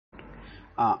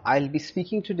I'll be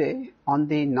speaking today on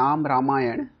the Naam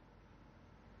Ramayana.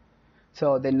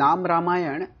 So the Naam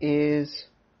Ramayana is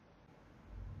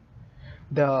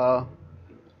the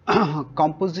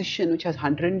composition which has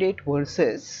 108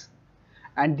 verses,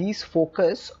 and these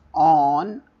focus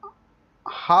on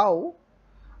how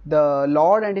the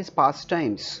Lord and his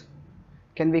pastimes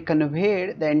can be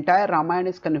conveyed. The entire Ramayana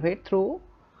is conveyed through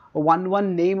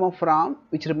one name of Ram,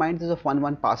 which reminds us of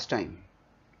one pastime.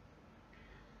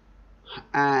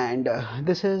 And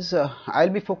this is I'll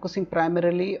be focusing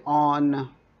primarily on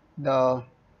the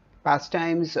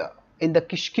pastimes in the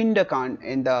Kishkinda Kanda,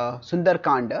 in the Sundar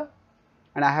Kanda,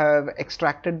 and I have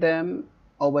extracted them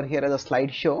over here as a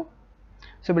slideshow.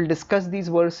 So we'll discuss these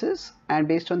verses, and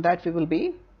based on that we will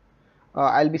be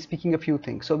I'll be speaking a few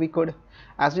things. So we could,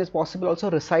 as much as possible,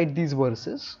 also recite these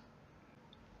verses.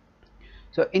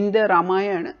 So in the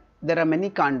Ramayana there are many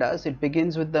kandas. It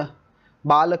begins with the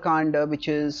Balakanda, which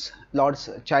is Lord's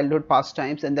childhood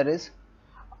pastimes, and there is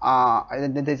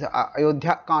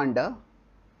Ayodhya Kanda,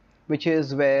 which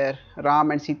is where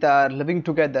Ram and Sita are living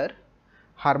together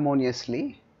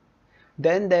harmoniously.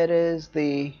 Then there is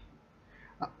the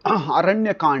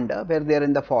Aranya Kanda, where they are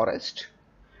in the forest,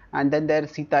 and then there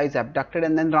Sita is abducted,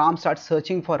 and then Ram starts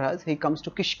searching for her. He comes to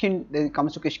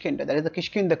Kishkinda. That is the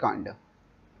Kishkinda Kanda.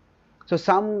 So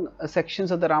some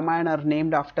sections of the Ramayana are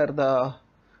named after the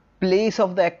place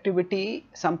of the activity,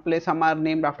 some are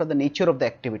named after the nature of the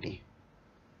activity.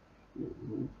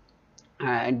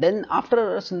 And then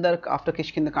after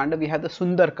Kishkinda Kanda we have the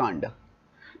Sundar Kanda.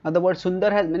 Now the word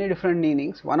Sundar has many different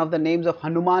meanings. One of the names of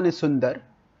Hanuman is Sundar,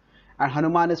 and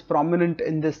Hanuman is prominent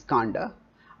in this Kanda.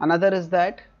 Another is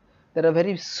that there are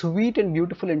very sweet and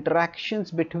beautiful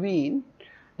interactions between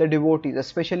the devotees,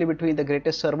 especially between the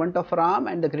greatest servant of Ram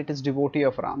and the greatest devotee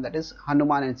of Ram, that is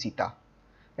Hanuman and Sita.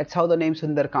 That's how the name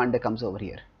Sundar Kanda comes over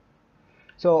here.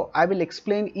 So I will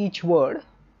explain each word,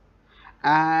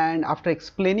 and after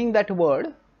explaining that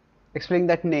word, explaining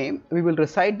that name, we will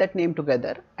recite that name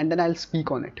together, and then I'll speak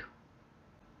on it.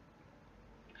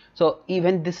 So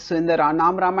even this, when the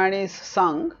Naam Ramayana is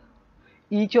sung,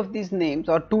 each of these names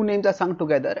or two names are sung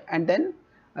together, and then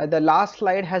the last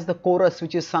slide has the chorus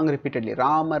which is sung repeatedly.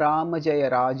 Rama Rama Jaya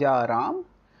Raja Ram,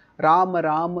 Rama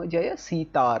Rama Jaya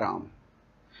Sita Ram.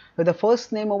 So the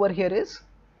first name over here is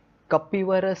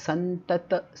Kapivara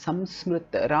Santata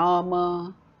Samsmrita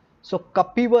Rama. So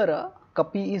Kapivara,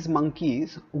 Kapi is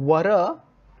monkeys, Vara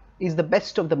is the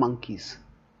best of the monkeys.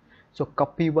 So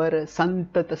Kapivara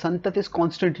Santata, Santata is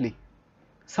constantly,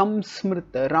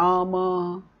 Samsmrita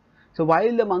Rama. So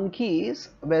while the monkeys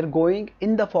were going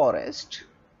in the forest,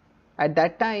 at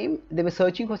that time they were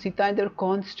searching for Sita, and they were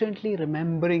constantly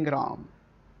remembering Ram.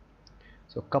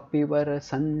 So Kapivara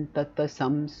Santata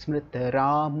Samsmrita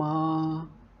Rama.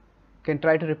 Can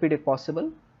try to repeat if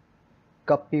possible.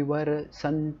 Kapivara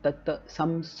Santata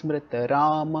Samsmrita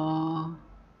Rama.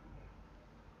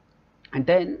 And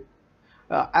then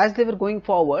as they were going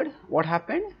forward, what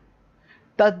happened?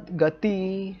 Tad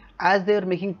Gati, as they were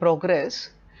making progress,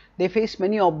 they faced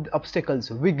many obstacles,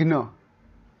 Vigna.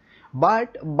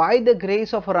 But by the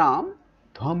grace of Ram,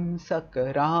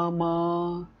 Dhamsak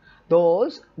Rama,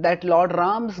 that Lord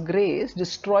Ram's grace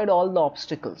destroyed all the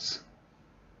obstacles.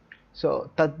 So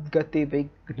Tadgati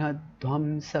Vigna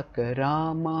Dhamsak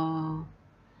Rama.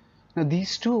 Now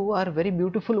these two are very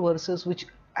beautiful verses which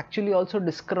actually also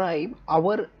describe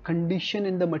our condition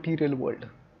in the material world.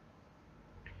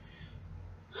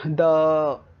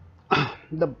 The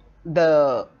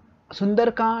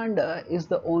Sundar Kanda is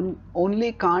the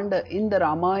only Kanda in the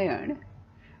Ramayana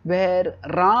where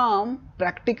Ram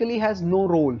practically has no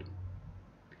role.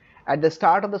 At the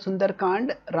start of the Sundar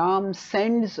Kanda, Ram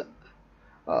sends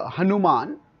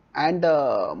Hanuman and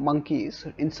the monkeys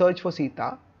in search for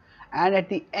Sita, and at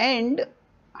the end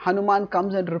Hanuman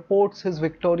comes and reports his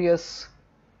victorious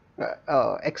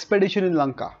expedition in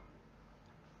Lanka.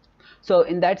 So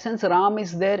in that sense Ram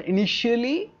is there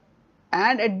initially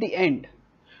and at the end,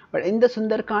 but in the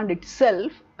Sundar Kanda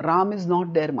itself Ram is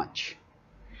not there much,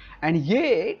 and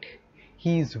yet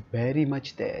he is very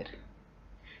much there.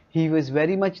 He was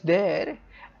very much there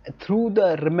through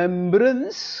the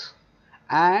remembrance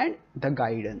and the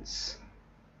guidance.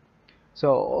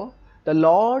 So the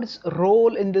Lord's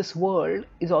role in this world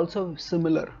is also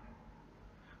similar.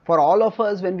 For all of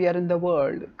us, when we are in the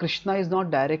world, Krishna is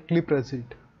not directly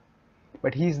present,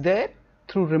 but he is there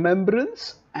through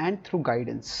remembrance and through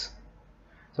guidance.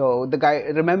 So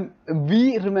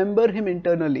we remember him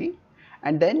internally,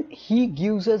 and then he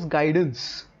gives us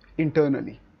guidance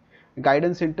internally.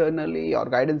 Guidance internally or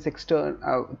guidance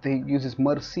external, he uses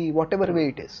mercy, whatever way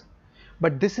it is.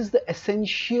 But this is the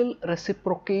essential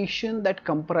reciprocation that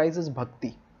comprises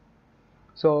bhakti.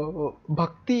 So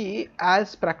bhakti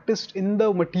as practiced in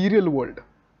the material world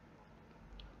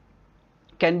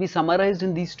can be summarized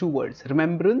in these two words,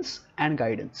 remembrance and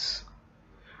guidance.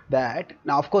 That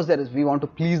now of course we want to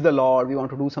please the Lord, we want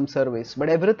to do some service, but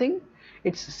everything,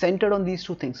 it's centered on these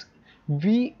two things.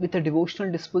 We with a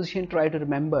devotional disposition try to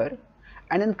remember,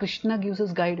 and then Krishna gives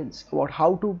us guidance about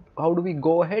how do we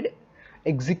go ahead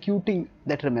executing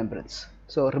that remembrance.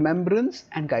 So remembrance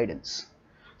and guidance.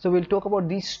 So we'll talk about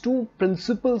these two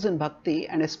principles in bhakti,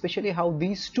 and especially how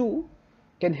these two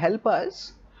can help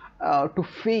us to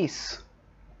face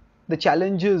the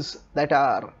challenges that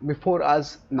are before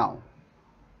us now.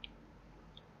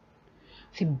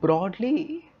 See,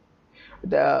 broadly,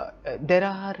 there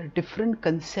are different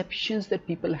conceptions that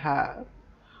people have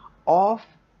of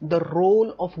the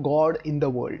role of God in the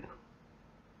world.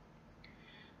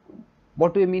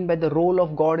 What do we mean by the role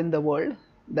of God in the world?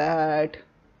 That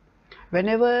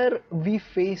whenever we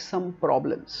face some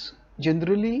problems,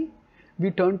 generally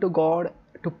we turn to God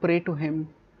to pray to Him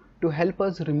to help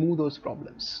us remove those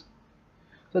problems.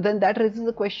 So then that raises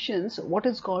the questions: what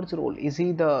is God's role? Is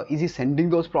He sending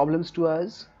those problems to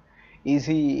us?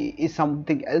 Is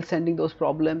something else sending those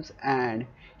problems and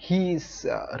He is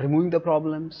removing the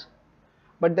problems?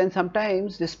 But then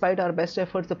sometimes, despite our best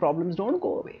efforts, the problems don't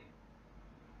go away.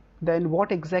 Then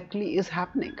what exactly is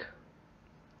happening?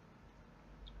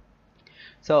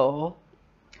 So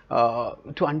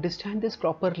to understand this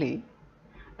properly,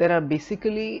 there are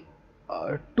basically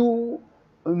two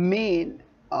main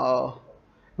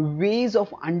ways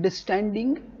of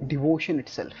understanding devotion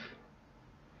itself.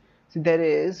 So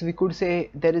we could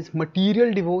say there is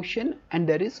material devotion and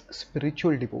there is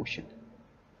spiritual devotion.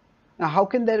 Now how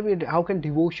can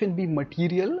devotion be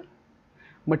material?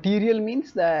 Material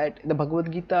means that the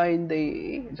Bhagavad-Gītā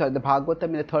the Bhagavatam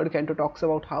in the 3rd canto talks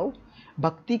about how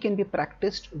bhakti can be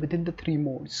practiced within the 3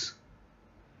 modes.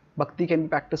 Bhakti can be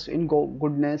practiced in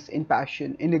goodness, in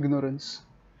passion, in ignorance.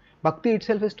 Bhakti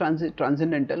itself is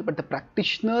transcendental, but the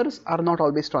practitioners are not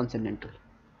always transcendental.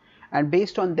 And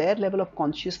based on their level of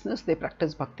consciousness, they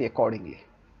practice bhakti accordingly.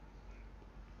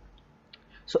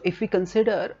 So if we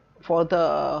consider for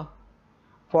the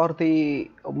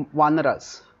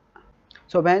Vanaras,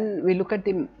 so when we look at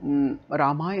the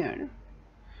Ramayana,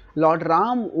 Lord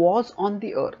Ram was on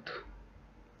the earth,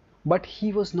 but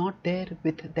he was not there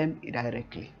with them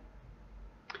directly.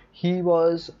 He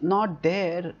was not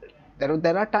there.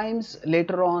 There are times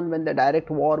later on when the direct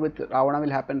war with Ravana will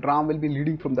happen, Ram will be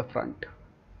leading from the front.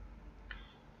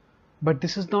 But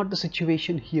this is not the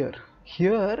situation here.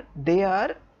 Here they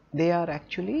are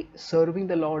actually serving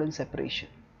the Lord in separation.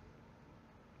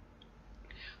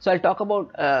 So I'll talk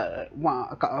about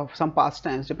some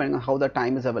pastimes depending on how the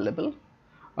time is available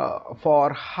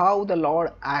for how the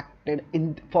Lord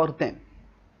acted for them.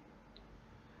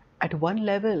 At one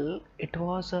level, it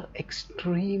was an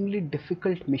extremely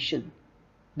difficult mission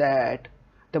that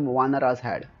the Vanaras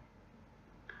had.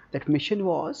 That mission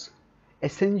was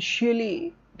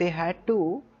essentially they had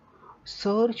to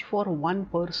search for one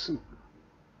person,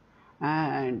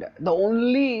 and the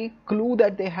only clue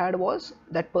that they had was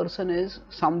that person is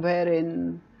somewhere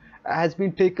has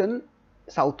been taken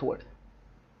southward,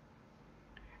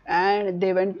 and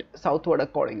they went southward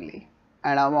accordingly.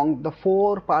 And among the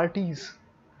 4 parties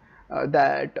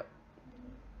that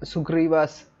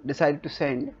Sugriva decided to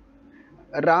send,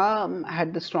 Ram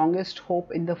had the strongest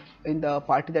hope in the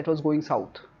party that was going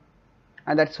south,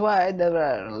 and that's why there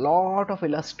were a lot of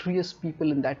illustrious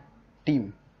people in that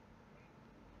team.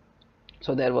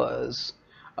 So there was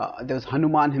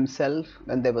Hanuman himself,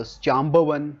 then there was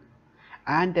Jambavan,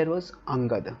 and there was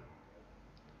Angad.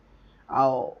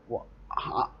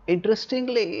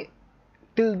 Interestingly,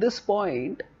 till this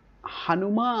point,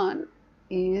 Hanuman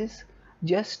is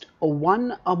just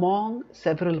one among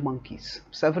several monkeys,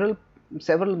 several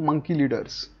monkey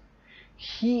leaders.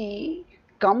 He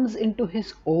comes into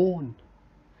his own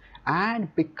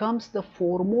and becomes the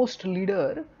foremost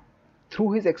leader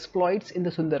through his exploits in the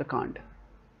Sundarkand.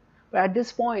 But at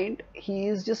this point, he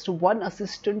is just one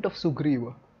assistant of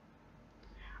Sugriva.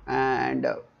 And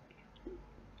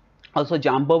also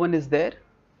Jambavan is there,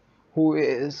 who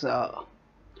is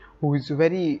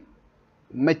very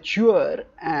mature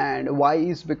and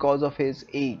wise because of his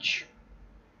age,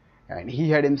 and he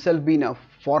had himself been a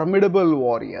formidable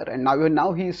warrior, and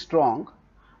now he is strong,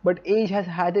 but age has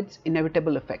had its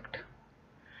inevitable effect.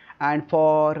 And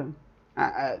for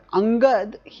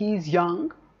Angad, he is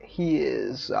young, he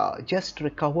is just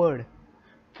recovered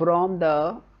from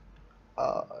the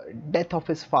death of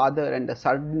his father and the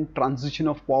sudden transition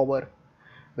of power,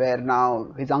 where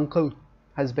now his uncle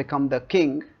has become the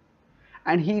king,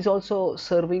 and he is also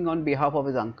serving on behalf of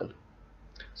his uncle.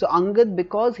 So Angad,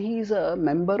 because he is a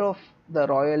member of the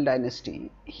royal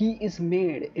dynasty, he is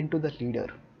made into the leader,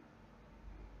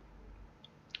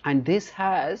 and this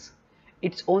has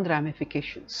its own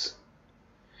ramifications.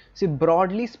 See,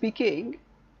 broadly speaking,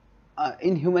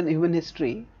 in human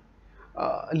history,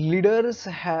 leaders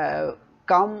have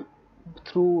come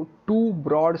through two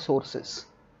broad sources.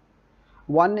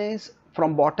 One is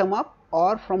from bottom up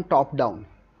or from top down.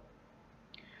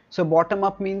 So bottom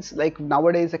up means, like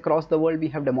nowadays across the world we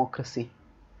have democracy,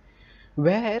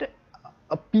 where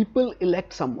people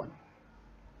elect someone,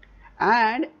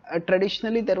 and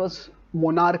traditionally there was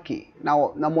monarchy.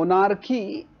 Now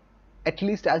monarchy, at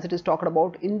least as it is talked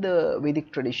about in the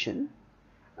Vedic tradition,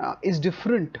 is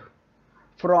different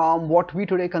from what we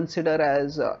today consider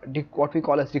as what we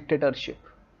call as dictatorship.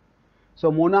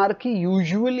 So monarchy,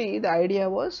 usually the idea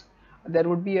was there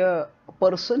would be a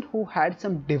person who had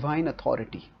some divine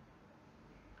authority,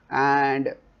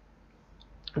 and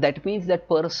that means that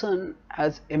person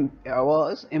was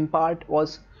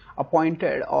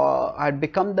appointed or had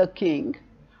become the king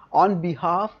on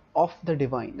behalf of the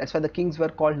divine. That's why the kings were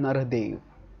called Naradev.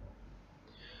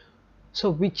 So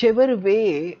whichever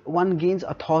way one gains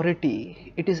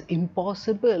authority, it is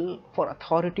impossible for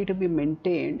authority to be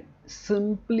maintained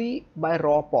simply by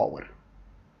raw power.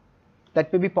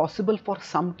 That may be possible for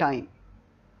some time,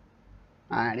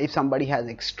 and if somebody has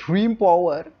extreme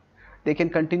power, they can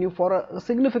continue for a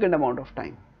significant amount of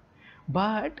time.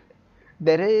 But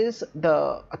there is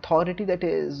the authority that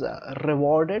is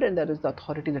rewarded, and there is the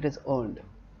authority that is earned.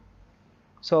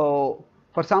 So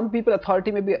for some people,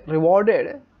 authority may be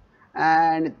rewarded,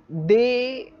 and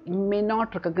they may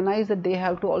not recognize that they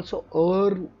have to also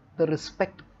earn the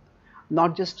respect,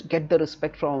 not just get the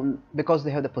respect from because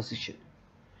they have the position.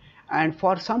 And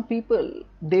for some people,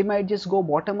 they might just go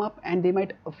bottom up, and they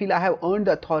might feel, I have earned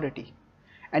the authority,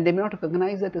 and they may not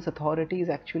recognize that this authority is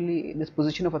actually, this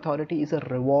position of authority is a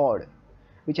reward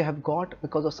which I have got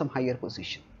because of some higher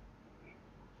position.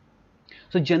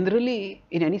 So generally,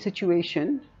 in any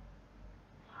situation,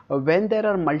 when there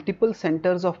are multiple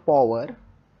centers of power,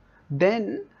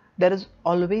 then there is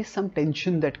always some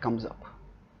tension that comes up.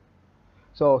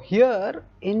 So here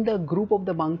in the group of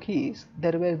the monkeys,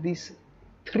 there were these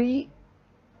three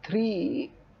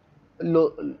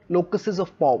locuses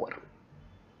of power.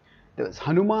 There was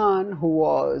Hanuman, who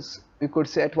was, we could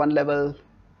say at one level,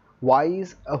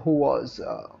 wise, who was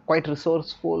quite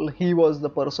resourceful. He was the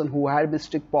person who had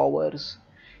mystic powers.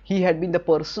 He had been the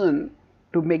person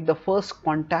to make the first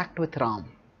contact with Ram.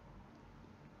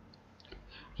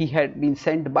 He had been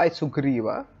sent by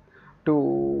Sugriva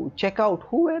to check out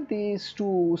who were these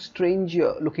two strange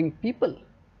looking people.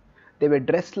 They were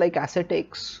dressed like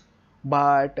ascetics,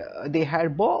 but they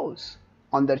had bows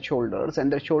on their shoulders,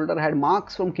 and their shoulder had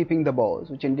marks from keeping the bows,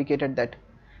 which indicated that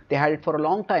they had it for a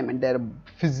long time, and their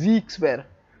physiques were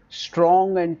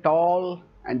strong and tall,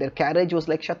 and their carriage was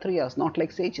like Kshatriyas, not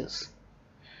like sages.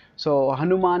 So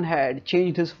Hanuman had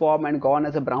changed his form and gone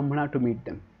as a Brahmana to meet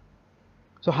them.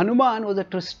 So Hanuman was a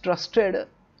trusted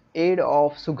aide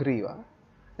of Sugriva.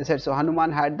 They said, so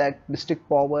Hanuman had that mystic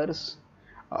powers,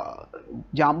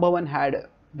 Jambavan had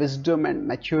wisdom and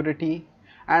maturity,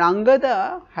 and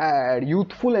Angada had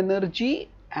youthful energy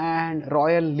and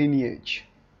royal lineage.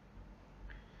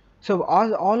 So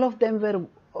all of them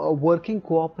were working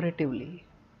cooperatively.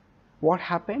 What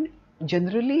happened?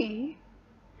 Generally,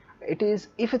 it is,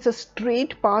 if it's a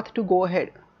straight path to go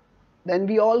ahead, then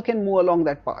we all can move along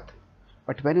that path.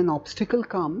 But when an obstacle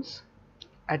comes,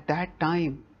 at that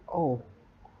time, oh,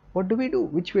 what do we do?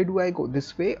 Which way do I go?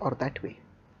 This way or that way?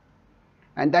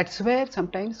 And that's where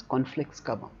sometimes conflicts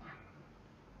come up.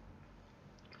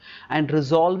 And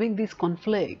resolving these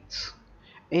conflicts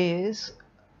is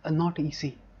not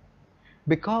easy,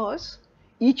 because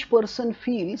each person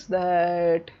feels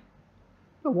that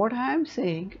what I am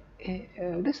saying,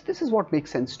 this is what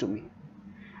makes sense to me,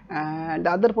 and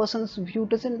the other person's view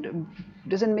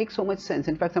doesn't make so much sense.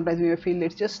 In fact, sometimes we may feel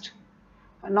it's just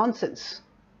nonsense.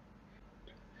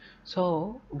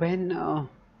 So when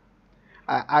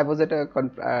I was at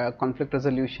a conflict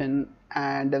resolution,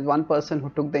 and there's one person who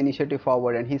took the initiative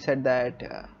forward, and he said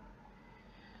that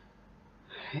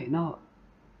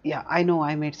yeah, I know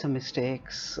I made some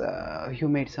mistakes, you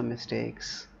made some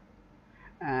mistakes,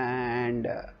 and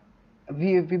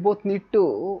we both need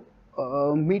to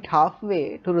meet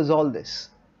halfway to resolve this.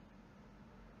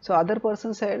 So other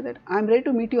person said that I'm ready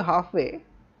to meet you halfway,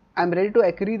 I'm ready to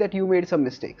agree that you made some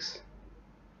mistakes.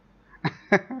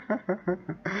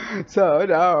 So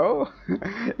now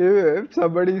if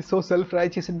somebody is so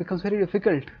self-righteous, it becomes very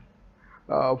difficult.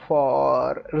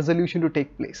 for resolution to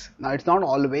take place. Now it's not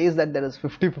always that there is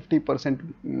 50%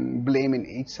 blame in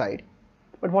each side,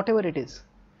 but whatever it is,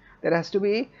 there has to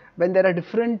be, when there are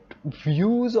different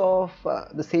views of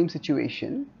the same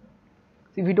situation.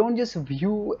 See, we don't just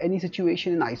view any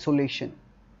situation in isolation.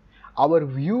 Our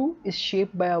view is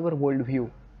shaped by our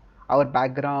worldview, our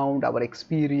background, our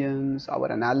experience, our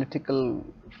analytical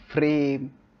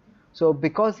frame. So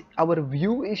because our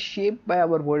view is shaped by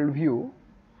our worldview,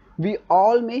 we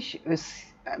all may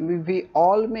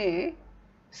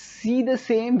see the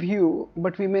same view,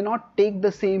 but we may not take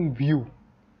the same view.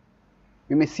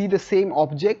 We may see the same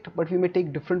object, but we may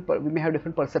have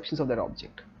different perceptions of that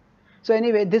object. So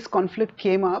anyway, this conflict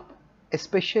came up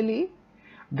especially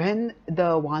when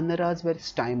the Vanaras were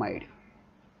stymied.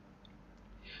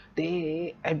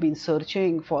 They had been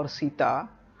searching for Sita,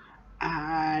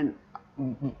 and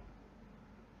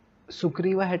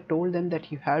Sugriva had told them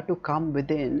that you have to come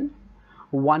within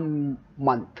 1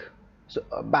 month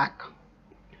back.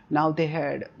 Now they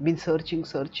had been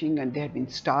searching and they had been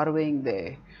starving.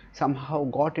 They somehow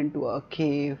got into a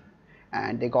cave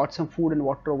and they got some food and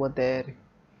water over there.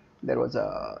 There was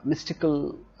a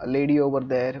mystical lady over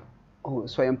there,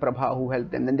 Swayam Prabha, who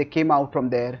helped them. Then they came out from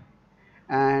there,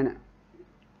 and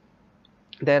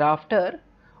thereafter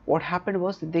what happened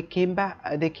was that they came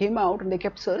out and they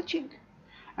kept searching,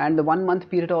 and the 1 month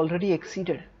period already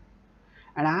exceeded.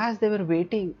 And as they were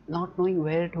waiting, not knowing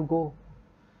where to go,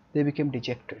 they became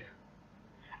dejected,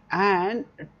 and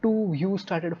two views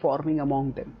started forming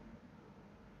among them.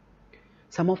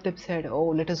 Some of them said, oh,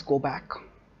 let us go back.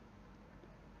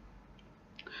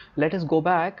 Let us go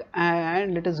back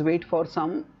and let us wait for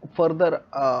some further,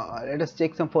 let us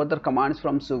take some further commands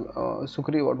from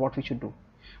Sugriva what we should do.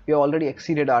 We have already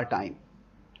exceeded our time.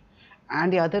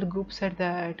 And the other group said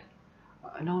that,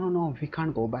 no, we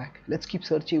can't go back. Let's keep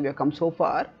searching. We have come so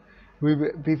far.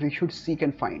 We should seek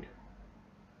and find.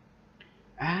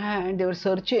 And they were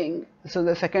searching. So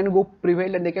the second group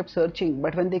prevailed and they kept searching.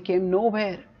 But when they came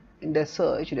nowhere in their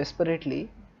search desperately,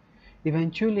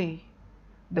 eventually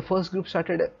the first group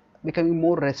started becoming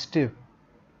more restive,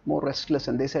 more restless,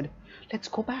 and they said, let's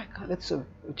go back, let's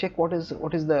check what is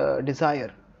the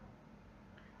desire.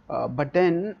 But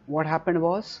then what happened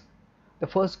was, the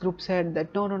first group said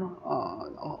that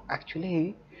no,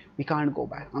 actually we can't go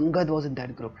back. Angad was in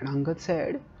that group, and Angad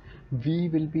said, we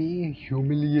will be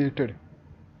humiliated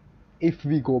if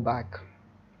we go back.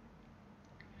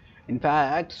 In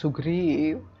fact,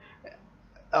 Sugriv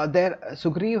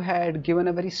had given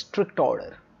a very strict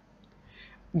order.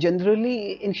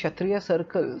 Generally in Kshatriya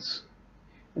circles,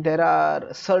 there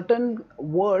are certain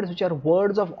words which are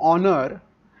words of honor,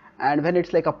 and when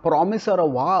it's like a promise or a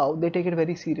vow, they take it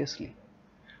very seriously.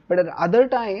 But at other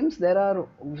times, there are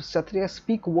Kshatriyas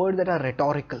speak words that are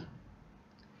rhetorical.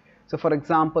 So for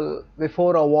example,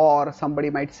 before a war, somebody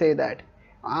might say that,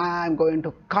 I'm going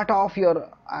to cut off your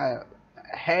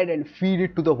head and feed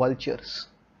it to the vultures.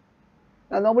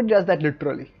 Now nobody does that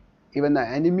literally. Even the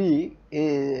enemy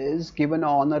is given an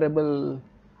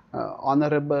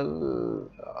honorable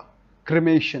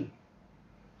cremation.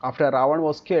 After Ravan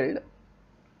was killed,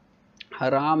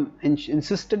 Ram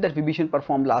insisted that Vibhishan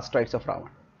perform last rites of Ravan.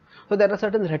 So there are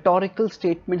certain rhetorical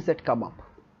statements that come up.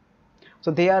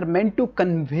 So they are meant to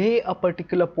convey a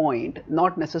particular point,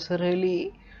 not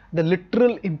necessarily the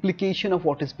literal implication of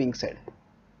what is being said.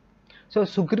 So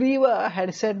Sugriva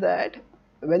had said that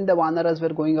when the Vanaras were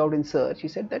going out in search, he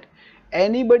said that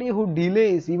anybody who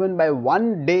delays even by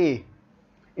 1 day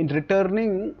in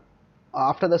returning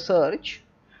after the search,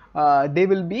 they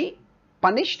will be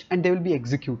punished and they will be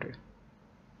executed.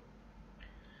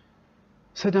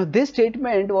 So now this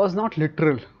statement was not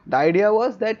literal. The idea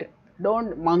was that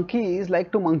monkeys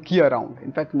like to monkey around.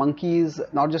 In fact, monkey is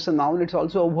not just a noun, it's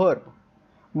also a verb.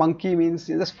 Monkey means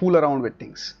you just fool around with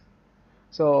things.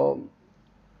 So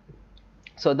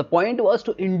the point was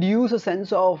to induce a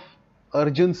sense of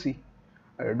urgency.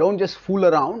 Don't just fool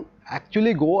around,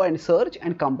 actually go and search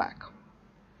and come back.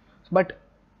 But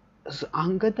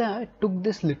Angada took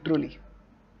this literally.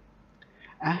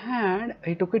 And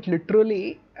he took it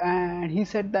literally, and he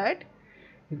said that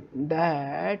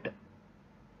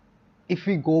if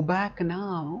we go back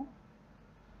now,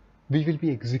 we will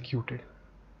be executed.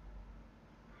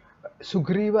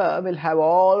 Sugriva will have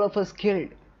all of us killed,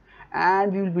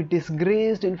 and we will be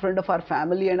disgraced in front of our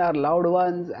family and our loved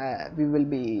ones. We will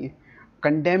be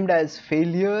condemned as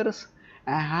failures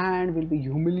and will be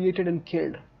humiliated and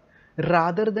killed.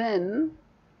 Rather than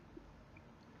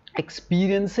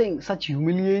experiencing such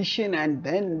humiliation and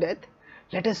then death,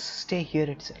 let us stay here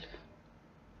itself.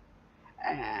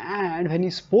 And when he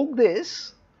spoke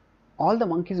this, all the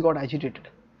monkeys got agitated.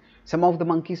 Some of the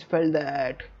monkeys felt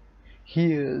that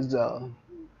he is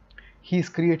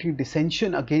creating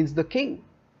dissension against the king,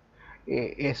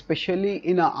 especially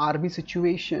in an army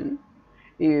situation.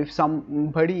 If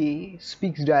somebody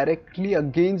speaks directly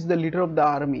against the leader of the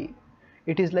army,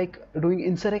 it is like doing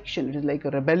insurrection, it is like a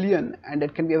rebellion, and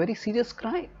it can be a very serious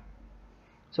crime.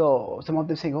 So some of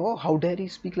them saying, oh, how dare he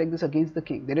speak like this against the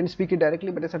king. They didn't speak it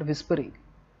directly, but they started whispering.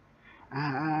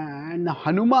 And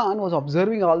Hanuman was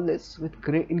observing all this with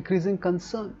great increasing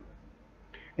concern.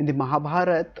 In the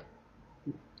Mahabharata,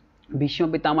 Bhishma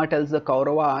Pitama tells the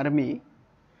Kaurava army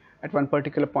at one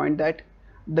particular point that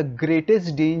the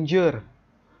greatest danger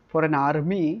for an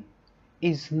army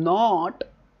is not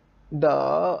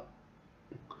the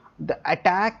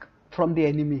attack from the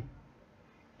enemy,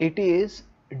 it is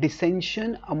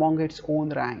dissension among its own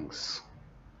ranks.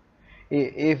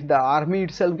 If the army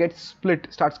itself gets split,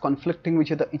 starts conflicting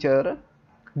with each other,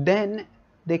 then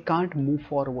they can't move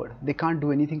forward, they can't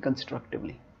do anything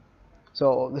constructively.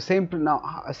 So the same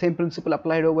principle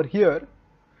applied over here,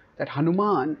 that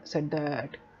Hanuman said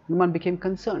that Hanuman became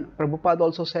concerned. Prabhupada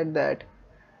also said that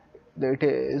it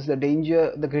is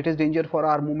the greatest danger for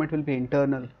our movement will be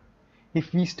internal.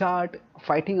 If we start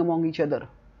fighting among each other,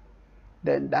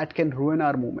 then that can ruin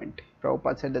our movement.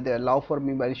 Prabhupada said that their love for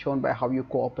me is shown by how you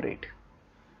cooperate.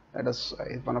 That is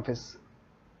one of his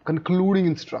concluding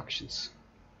instructions.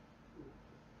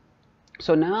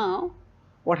 So now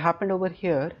what happened over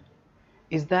here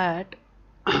is that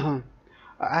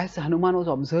as Hanuman was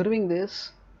observing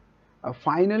this,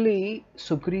 finally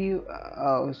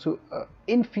Sugriva,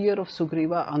 in fear of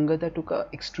Sugriva, Angada took an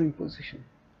extreme position.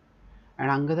 And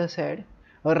Angada said,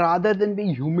 rather than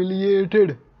be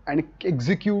humiliated and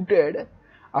executed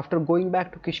after going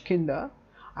back to Kishkinda,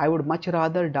 I would much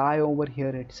rather die over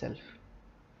here itself.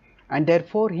 And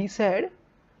therefore he said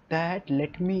that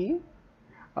let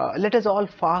us all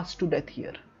fast to death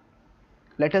here.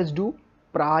 Let us do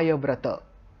Prayavrata.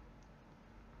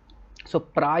 So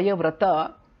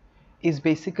Prayavrata is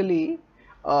basically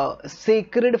a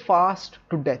sacred fast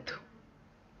to death.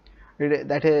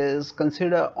 That is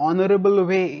considered honorable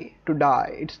way to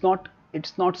die. It's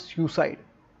not suicide.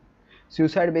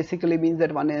 Suicide basically means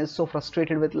that one is so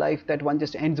frustrated with life that one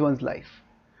just ends one's life.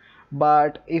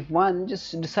 But if one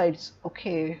just decides,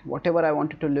 okay, whatever I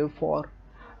wanted to live for,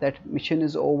 that mission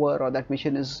is over, or that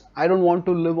mission is, I don't want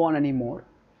to live on anymore.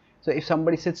 So if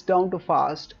somebody sits down to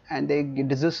fast and they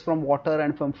desist from water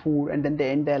and from food and then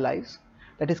they end their lives,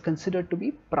 that is considered to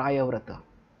be Prayavrata.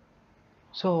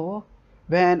 So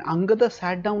when Angada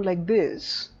sat down like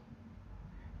this,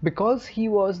 because he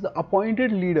was the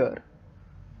appointed leader,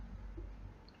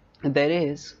 there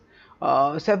is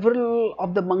several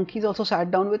of the monkeys also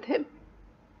sat down with him.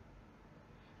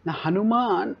 Now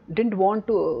Hanuman didn't want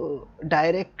to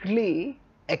directly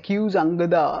accuse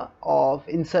Angada of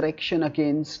insurrection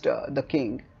against the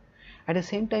king. At the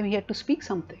same time, he had to speak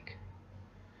something.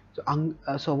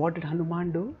 So what did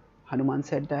Hanuman do? Hanuman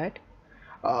said that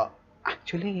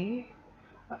actually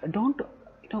don't,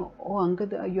 oh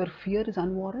Angada, your fear is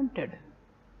unwarranted.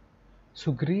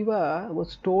 Sugriva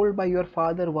was told by your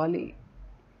father Vali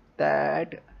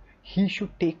that he should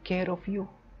take care of you,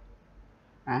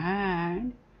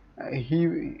 and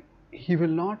he will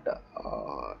not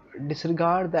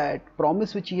disregard that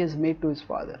promise which he has made to his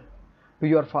father, to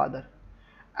your father.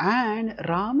 And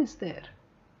Ram is there.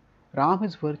 Ram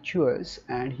is virtuous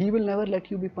and he will never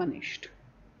let you be punished.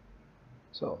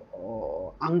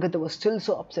 So Angada was still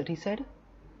so upset. He said,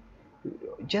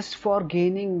 just for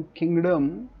gaining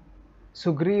kingdom,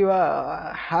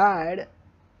 Sugriva had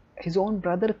his own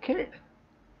brother killed.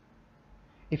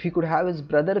 If he could have his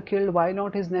brother killed, why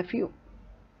not his nephew?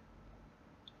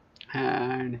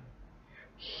 And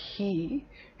he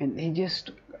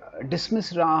just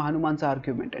dismissed Hanuman's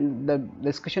argument, and the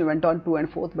discussion went on to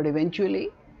and forth. But eventually,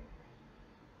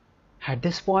 at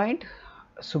this point,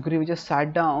 Sugriva just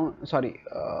sat down.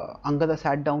 Angada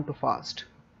sat down to fast.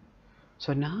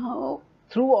 So now,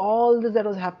 through all this that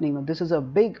was happening, this is a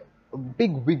big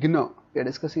vigna. We are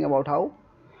discussing about how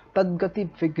Tadgati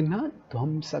vigna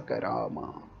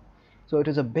dhvamsakarama. So it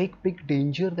is a big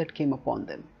danger that came upon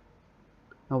them.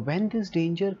 Now when this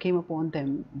danger came upon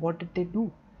them, what did they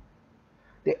do?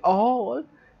 They all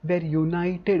were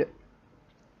united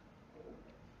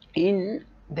in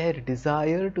their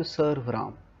desire to serve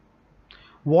Ram.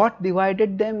 What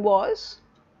divided them was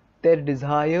their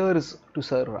desires to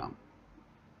serve Ram.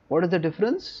 What is the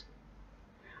difference?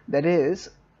 That is,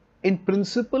 in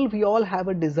principle, we all have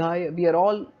a desire, we are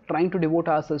all trying to devote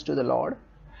ourselves to the Lord,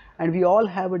 and we all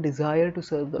have a desire to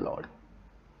serve the Lord.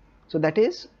 So that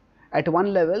is, at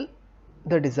one level,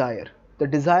 the desire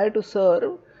to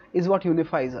serve is what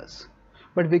unifies us.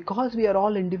 But because we are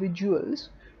all individuals,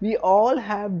 we all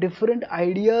have different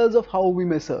ideas of how we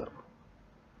may serve.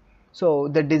 So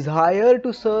the desire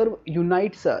to serve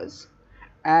unites us,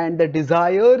 and the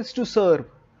desires to serve,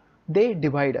 they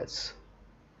divide us.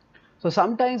 So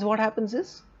sometimes what happens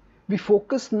is, we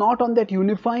focus not on that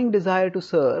unifying desire to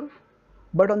serve,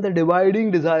 but on the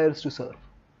dividing desires to serve.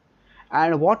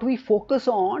 And what we focus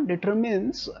on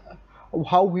determines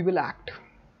how we will act.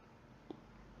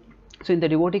 So in the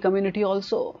devotee community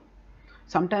also,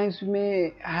 sometimes we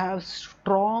may have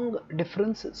strong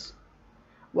differences.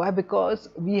 Why? Because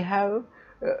we have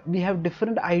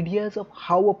different ideas of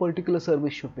how a particular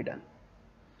service should be done.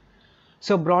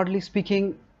 So broadly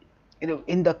speaking,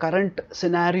 in the current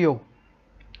scenario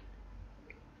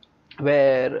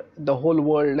where the whole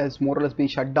world has more or less been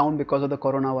shut down because of the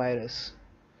coronavirus,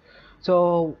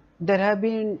 so there have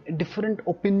been different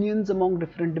opinions among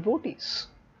different devotees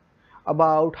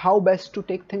about how best to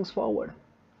take things forward.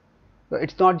 So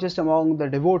it's not just among the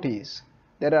devotees.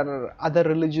 There are other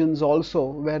religions also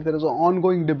where there is an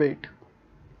ongoing debate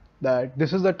that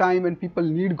this is the time when people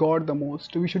need God the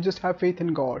most. We should just have faith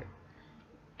in God,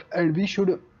 and we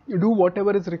should do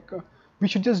whatever is required. We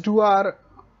should just do our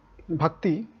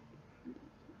bhakti,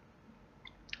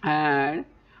 and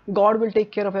God will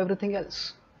take care of everything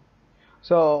else.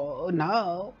 So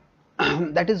now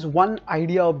that is one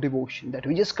idea of devotion, that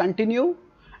we just continue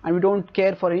and we don't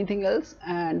care for anything else,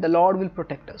 and the Lord will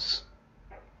protect us.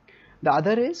 The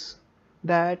other is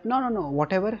that no,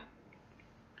 whatever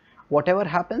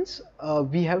happens,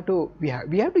 we have to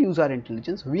use our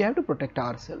intelligence. We have to protect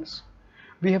ourselves.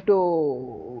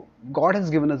 God has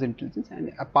given us intelligence,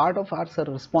 and a part of our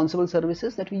responsible service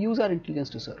is that we use our intelligence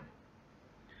to serve.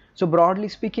 So broadly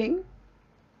speaking,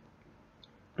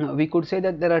 we could say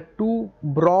that there are two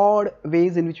broad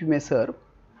ways in which we may serve,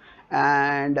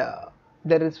 and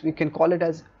we can call it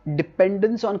as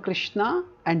dependence on Krishna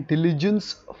and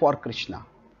diligence for Krishna.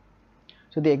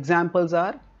 So the examples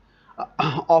are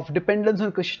of dependence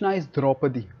on Krishna is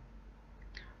Draupadi.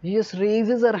 She just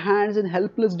raises her hands in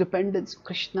helpless dependence.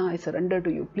 Krishna, I surrender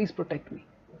to you, please protect me.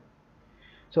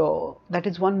 So that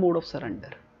is one mode of surrender.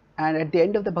 And at the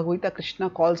end of the Bhagavad-Gītā, Krishna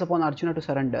calls upon Arjuna to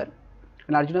surrender.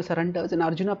 And Arjuna surrenders, and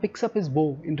Arjuna picks up his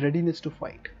bow in readiness to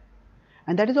fight.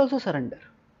 And that is also surrender.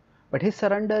 But his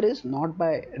surrender is not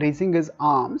by raising his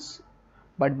arms,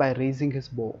 but by raising his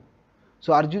bow.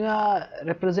 So Arjuna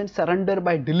represents surrender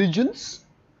by diligence,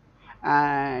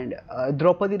 and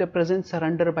Draupadi represents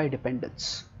surrender by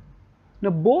dependence.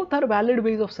 Now both are valid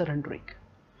ways of surrendering.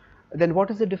 Then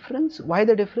what is the difference? Why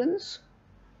the difference?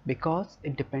 Because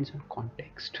it depends on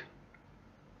context.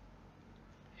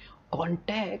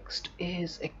 Context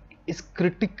is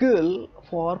critical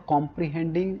for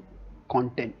comprehending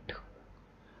content.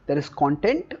 There is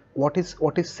content, what is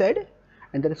said,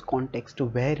 and there is context to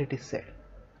where it is said.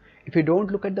 If you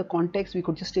don't look at the context, we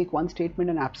could just take one statement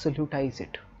and absolutize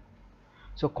it.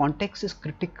 So context is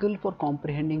critical for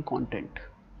comprehending content.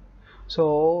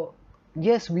 So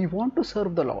yes, we want to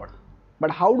serve the Lord,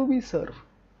 but how do we serve?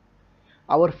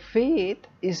 Our faith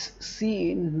is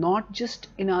seen not just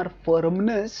in our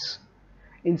firmness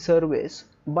in service,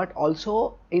 but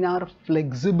also in our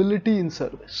flexibility in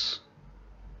service.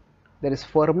 There is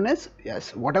firmness,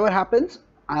 yes, whatever happens,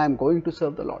 I am going to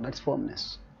serve the Lord, that's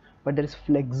firmness. But there is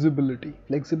flexibility.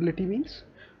 Flexibility means,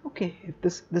 okay, if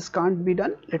this can't be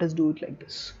done, let us do it like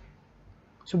this.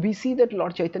 So we see that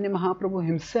Lord Chaitanya Mahaprabhu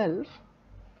himself,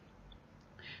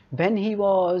 when he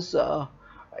was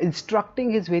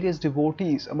instructing his various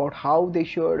devotees about how they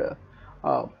should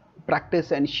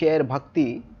practice and share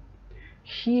bhakti,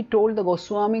 he told the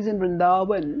Goswamis in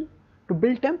Vrindavan to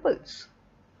build temples.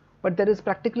 But there is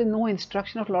practically no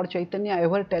instruction of Lord Chaitanya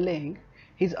ever telling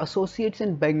his associates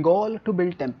in Bengal to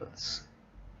build temples.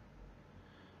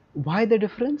 Why the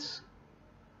difference?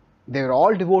 They were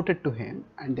all devoted to him,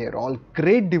 and they are all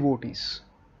great devotees.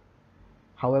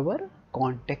 However,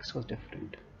 context was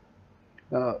different.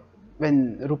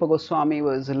 When Rupa Goswami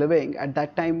was living, at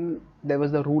that time there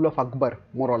was the rule of Akbar,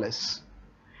 more or less.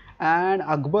 And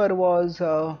Akbar was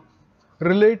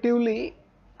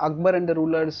Akbar and the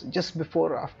rulers just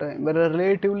before, after him, were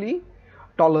relatively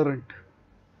tolerant.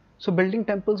 So building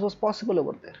temples was possible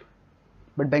over there.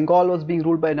 But Bengal was being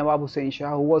ruled by Nawab Hussain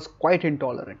Shah, who was quite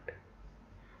intolerant.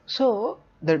 So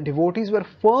the devotees were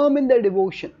firm in their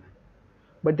devotion,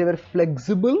 but they were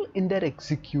flexible in their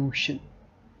execution.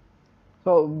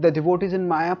 So the devotees in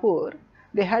Mayapur,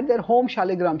 they had their home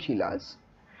Shaligram Shilas,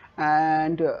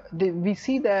 and we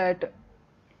see that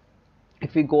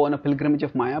if we go on a pilgrimage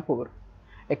of Mayapur,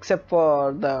 except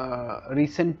for the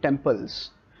recent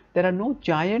temples, there are no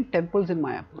giant temples in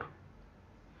Mayapur.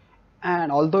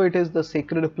 And although it is the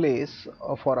sacred place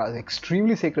for us,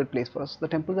 extremely sacred place for us, the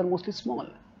temples are mostly small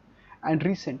and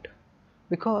recent,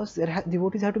 because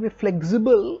devotees have to be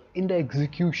flexible in the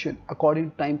execution according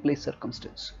to time, place,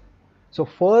 circumstance. So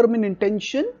firm in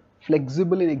intention,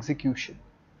 flexible in execution.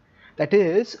 That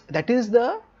is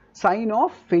the sign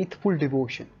of faithful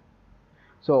devotion.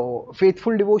 So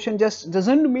faithful devotion just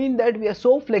doesn't mean that we are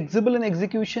so flexible in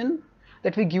execution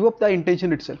that we give up the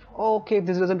intention itself. Oh, okay, if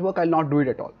this doesn't work, I'll not do it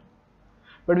at all.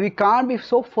 But we can't be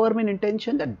so firm in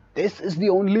intention that this is the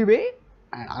only way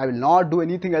and I will not do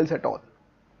anything else at all.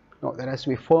 No, there has to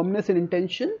be firmness in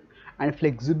intention and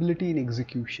flexibility in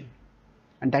execution.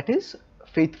 And that is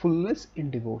faithfulness in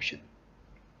devotion.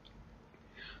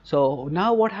 So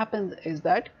now what happens is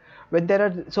that when there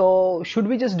are, so should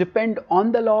we just depend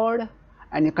on the Lord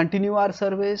and continue our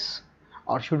service,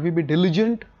 or should we be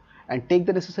diligent and take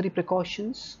the necessary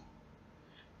precautions?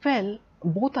 Well,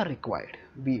 both are required.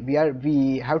 We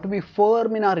have to be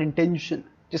firm in our intention.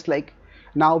 Just like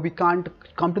now we can't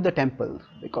come to the temple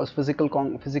because physical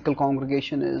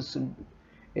congregation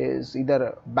is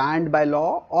either banned by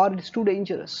law or it's too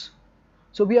dangerous.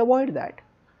 So we avoid that.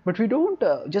 But we don't,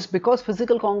 just because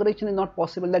physical congregation is not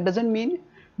possible, that doesn't mean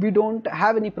we don't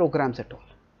have any programs at all.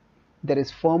 There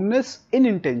is firmness in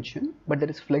intention, but there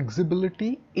is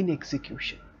flexibility in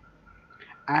execution.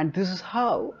 And this is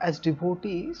how, as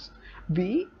devotees,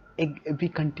 we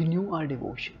continue our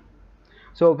devotion.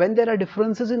 So when there are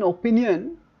differences in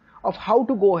opinion of how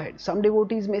to go ahead, some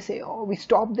devotees may say, oh, we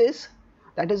stop this,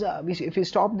 that is if we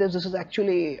stop this is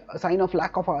actually a sign of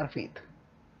lack of our faith.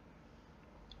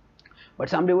 But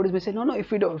some devotees may say, no,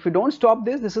 if we don't stop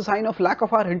this, this is a sign of lack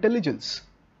of our intelligence.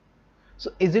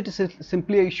 So is it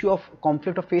simply an issue of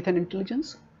conflict of faith and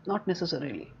intelligence? Not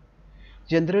necessarily.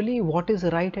 Generally, what is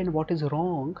right and what is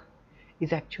wrong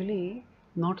is actually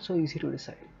not so easy to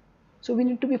decide. So we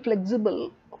need to be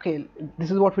flexible. Okay,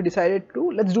 this is what we decided to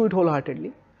do, let's do it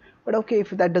wholeheartedly. But okay, if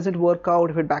that doesn't work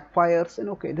out, if it backfires, then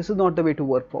okay, this is not the way to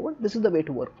work forward, this is the way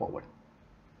to work forward.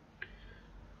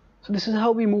 So this is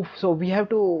how we move. So we have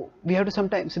to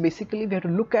sometimes, so basically we have to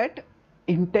look at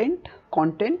intent,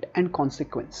 content and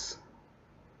consequence.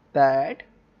 That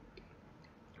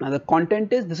now the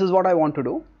content is, this is what I want to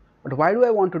do, but why do I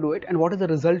want to do it and what is the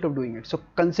result of doing it? So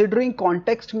considering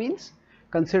context means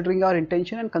considering our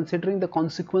intention and considering the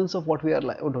consequence of what we are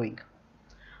doing.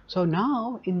 So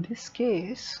now in this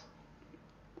case,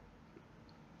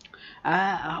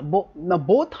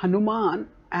 both Hanuman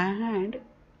and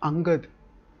Angad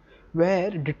were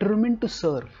determined to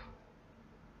serve,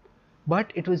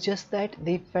 but it was just that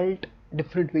they felt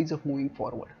different ways of moving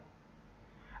forward.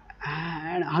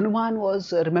 And Hanuman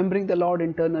was remembering the Lord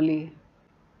internally.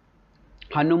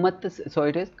 Hanumat, so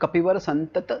it is Kapivara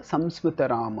Santata Samsmita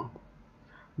Rama.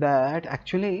 That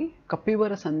actually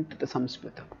Kapivara Santata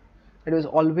Samsmita, it was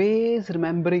always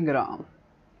remembering Ram.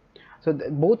 So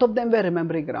both of them were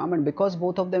remembering Ram, and because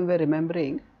both of them were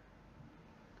remembering,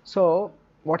 so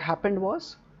what happened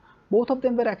was both of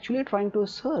them were actually trying to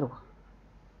serve,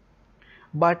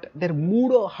 but their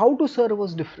mood of how to serve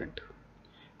was different.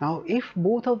 Now if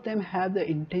both of them have the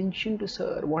intention to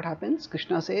serve, what happens?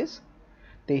 Krishna says,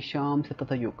 Tesham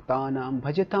satata yuktanam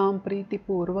bhajatam priti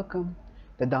purvakam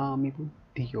tadami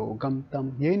buddhi yogam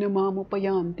tam yena mam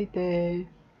upayanti te.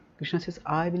 Krishna says,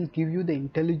 I will give you the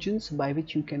intelligence by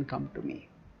which you can come to me.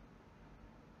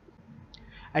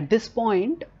 At this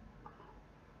point,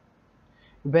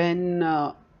 when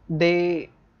they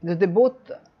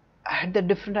both had the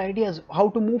different ideas how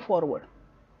to move forward.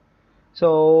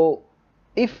 So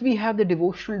if we have the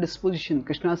devotional disposition,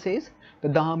 Krishna says,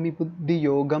 Tadami buddhi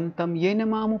yogam tam yena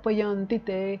mam upayanti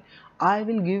te, I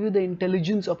will give you the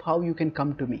intelligence of how you can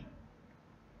come to me.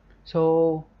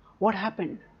 So what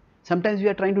happened? Sometimes we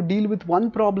are trying to deal with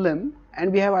one problem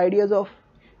and we have ideas of,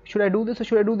 should I do this or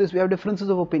should I do this? We have differences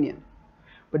of opinion.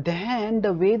 But then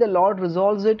the way the Lord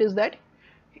resolves it is that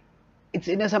it's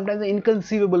in a sometimes an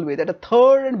inconceivable way, that a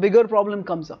third and bigger problem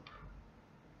comes up.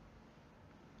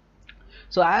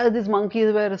 So as these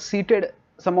monkeys were seated,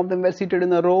 some of them were seated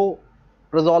in a row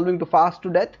resolving to fast to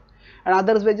death, and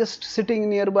others were just sitting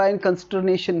nearby in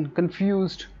consternation,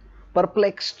 confused,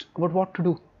 perplexed about what to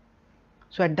do.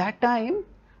 So at that time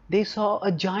they saw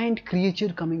a giant creature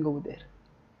coming over there,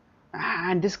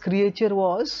 and this creature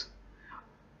was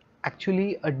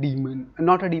actually a demon,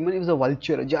 not a demon, it was a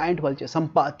vulture, a giant vulture,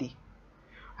 Sampati.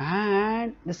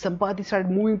 And the Sampati started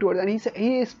moving towards, and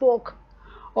he spoke,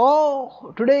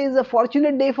 oh, today is a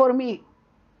fortunate day for me.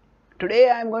 Today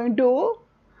I am going to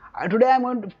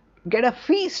get a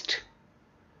feast.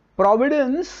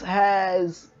 Providence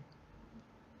has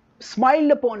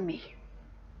smiled upon me.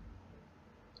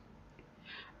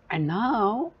 And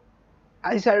now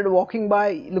I started walking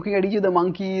by, looking at each of the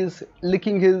monkeys,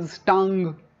 licking his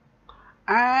tongue,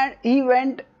 and he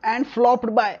went and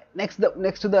flopped by next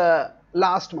to the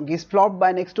last monkey. He flopped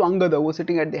by next to Angada, who was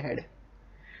sitting at the head.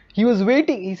 He was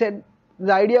waiting. He said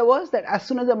the idea was that as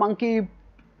soon as the monkey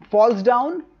falls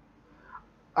down,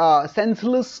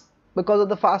 senseless because of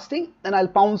the fasting, then I'll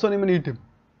pounce on him and eat him.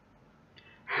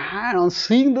 And on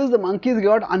seeing this, the monkeys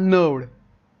got unnerved.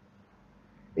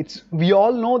 We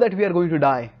all know that we are going to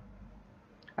die,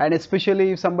 and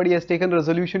especially if somebody has taken a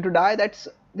resolution to die,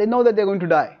 they know that they're going to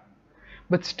die.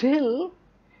 But still,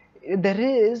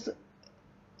 it's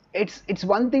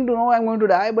one thing to know I'm going to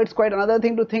die, but it's quite another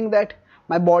thing to think that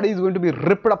my body is going to be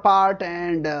ripped apart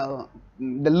and the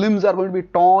limbs are going to be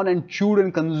torn and chewed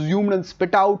and consumed and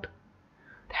spit out.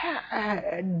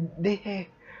 They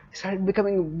started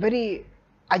becoming very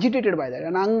agitated by that.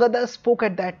 And Angada spoke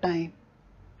at that time.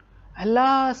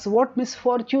 Alas, what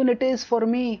misfortune it is for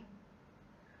me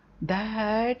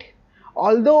that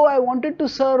although I wanted to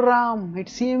serve Ram, it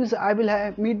seems I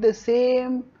will meet the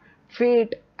same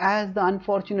fate as the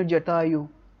unfortunate Jatayu.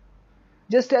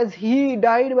 Just as he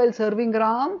died while serving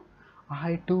Ram,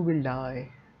 I too will die.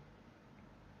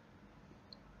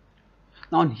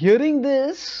 Now, on hearing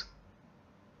this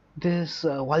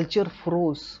vulture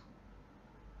froze.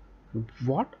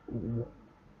 What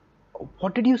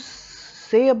did you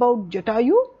say about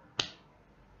Jatayu?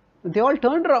 They all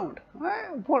turned around.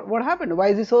 What happened? Why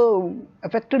is he so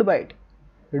affected by it?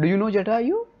 Do you know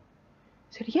Jatayu?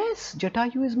 He said, yes,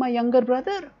 Jatayu is my younger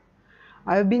brother.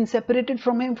 I have been separated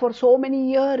from him for so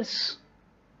many years.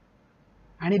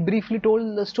 And he briefly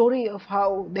told the story of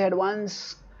how they had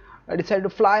once decided to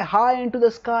fly high into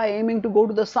the sky, aiming to go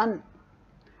to the sun.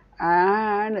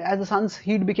 And as the sun's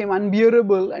heat became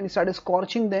unbearable and he started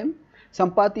scorching them,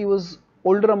 Sampati was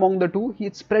older among the two. He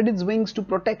had spread his wings to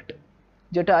protect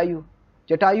Jatayu.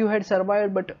 Jatayu had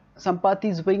survived, but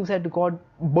Sampati's wings had got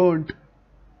burnt.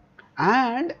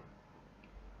 And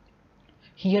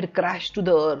he had crashed to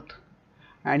the earth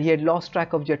and he had lost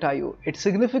track of Jatayu. It's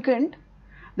significant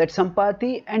that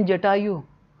Sampati and Jatayu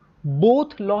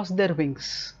both lost their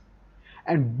wings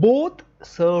and both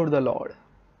served the Lord.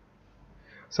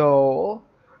 So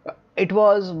it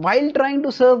was while trying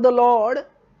to serve the Lord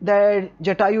that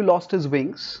Jatayu lost his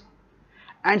wings,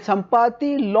 and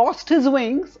Sampati lost his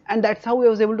wings, and that's how he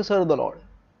was able to serve the Lord.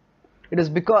 It is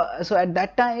because, so at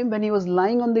that time when he was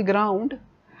lying on the ground,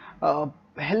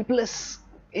 helpless,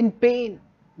 in pain,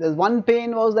 the one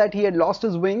pain was that he had lost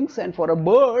his wings, and for a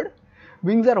bird,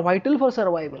 wings are vital for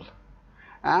survival.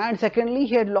 And secondly,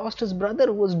 he had lost his brother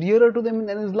who was dearer to them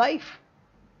than his life.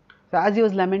 So as he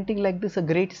was lamenting like this, a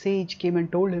great sage came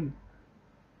and told him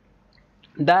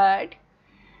that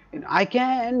I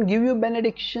can give you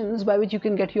benedictions by which you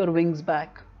can get your wings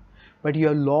back, but you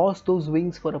have lost those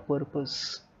wings for a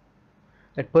purpose.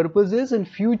 That purpose is, in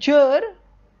future,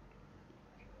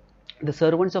 the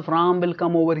servants of Ram will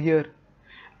come over here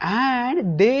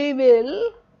and they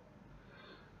will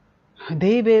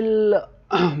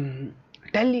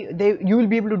tell you, you will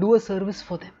be able to do a service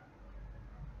for them.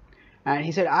 And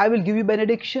he said, I will give you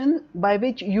benediction by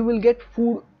which you will get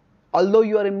food. Although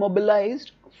you are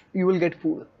immobilized, you will get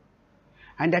food.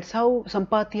 And that's how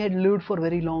Sampati had lived for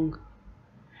very long.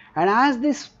 And as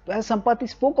Sampati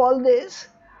spoke all this,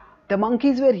 the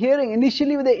monkeys were hearing.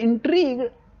 Initially they were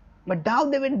intrigued, but now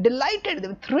they were delighted, they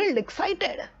were thrilled,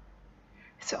 excited.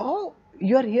 So, oh,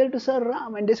 you are here to serve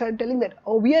Ram. And they started telling that,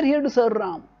 oh, we are here to serve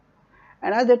Ram.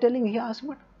 And as they're telling, he asked,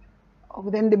 what? Oh,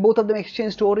 then both of them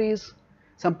exchanged stories.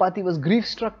 Sampati was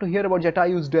grief-struck to hear about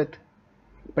Jatayu's death.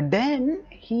 But then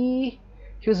he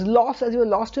was lost, as he was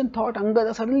lost in thought.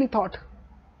 Angada suddenly thought.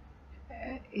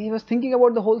 He was thinking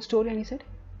about the whole story and he said,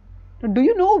 do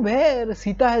you know where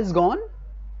Sita has gone?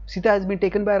 Sita has been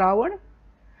taken by Ravan.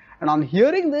 And on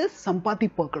hearing this,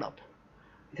 Sampati perked up.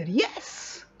 He said,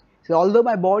 yes. He said, although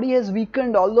my body has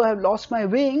weakened, although I have lost my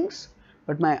wings,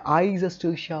 but my eyes are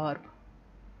still sharp.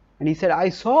 And he said, I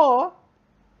saw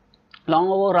long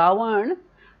ago Ravan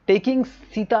taking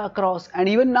Sita across, and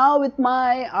even now with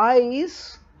my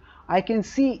eyes I can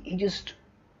see. He just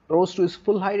rose to his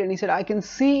full height and he said, I can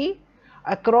see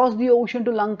across the ocean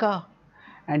to Lanka,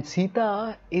 and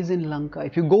Sita is in Lanka.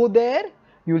 If you go there,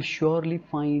 you will surely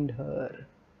find her.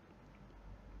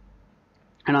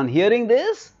 And on hearing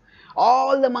this,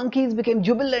 all the monkeys became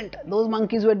jubilant. Those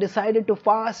monkeys who had decided to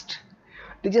fast,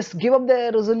 they just gave up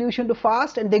their resolution to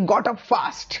fast and they got up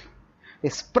fast. They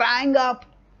sprang up,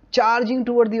 charging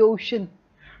toward the ocean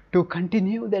to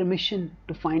continue their mission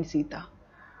to find Sita.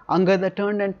 Angada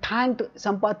turned and thanked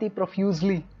Sampati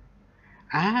profusely,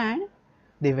 and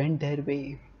they went their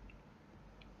way.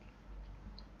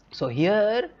 So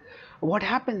here what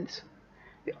happens?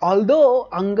 Although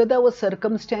Angada was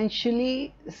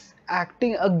circumstantially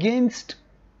acting against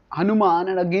Hanuman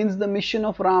and against the mission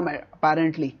of Rama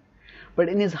apparently, but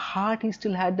in his heart he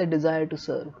still had the desire to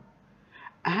serve.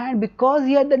 And because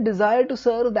he had the desire to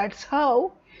serve, that's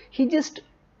how he just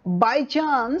by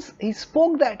chance he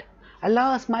spoke that,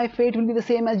 alas, my fate will be the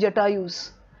same as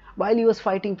Jatayu's, while he was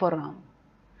fighting for Ram.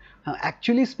 Now,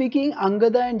 actually speaking,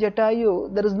 Angada and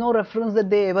Jatayu, there is no reference that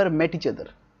they ever met each other.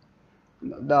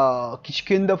 The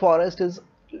Kishkinda forest is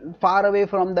far away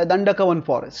from the Dandakavan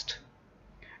forest.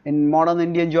 In modern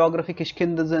Indian geography,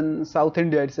 Kishkinda is in South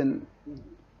India, it's in,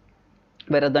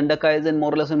 whereas Dandaka is in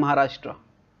more or less in Maharashtra.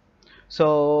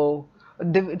 So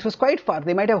it was quite far.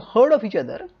 They might have heard of each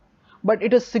other, but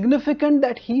it is significant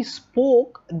that he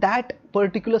spoke that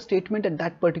particular statement at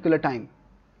that particular time.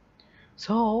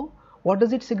 So what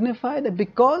does it signify? That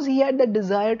because he had that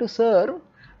desire to serve,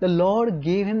 the Lord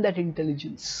gave him that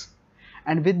intelligence.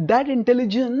 And with that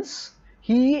intelligence,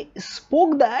 he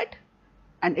spoke that,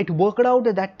 and it worked out.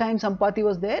 At that time Sampati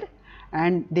was there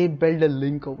and they built a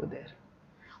link over there.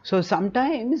 So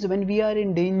sometimes when we are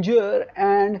in danger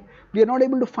and we are not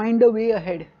able to find a way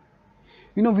ahead,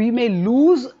 we may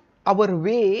lose our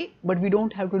way, but we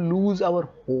don't have to lose our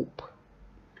hope.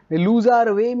 We lose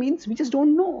our way means we just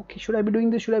don't know, okay, should I be doing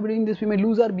this, should I be doing this? We may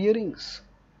lose our bearings,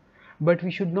 but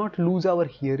we should not lose our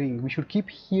hearing. We should keep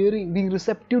hearing, being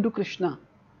receptive to Krishna.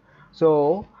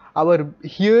 So our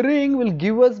hearing will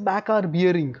give us back our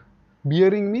bearing.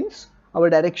 Bearing means our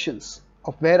directions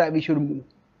of where we should move.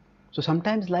 So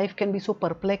sometimes life can be so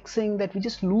perplexing that we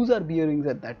just lose our bearings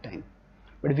at that time.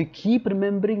 But if we keep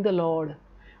remembering the Lord,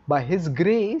 by His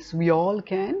grace, we all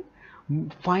can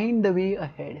find the way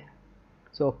ahead.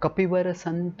 So Kapivara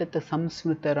Santata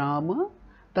Samsmrita Rama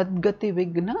Tadgati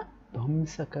Vigna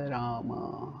Dhamsaka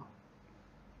Rama.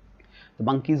 The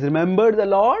monkeys remembered the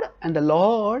Lord, and the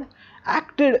Lord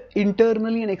acted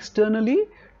internally and externally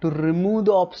to remove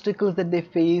the obstacles that they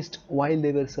faced while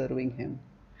they were serving Him.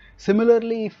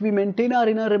 Similarly, if we maintain our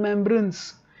inner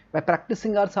remembrance by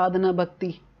practicing our sadhana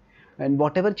bhakti, and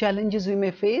whatever challenges we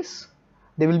may face,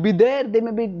 they will be there, they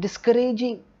may be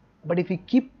discouraging, but if we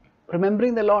keep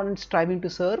remembering the Lord and striving to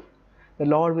serve, the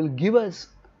Lord will give us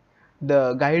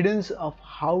the guidance of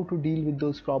how to deal with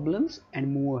those problems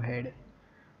and move ahead.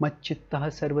 Macchittaha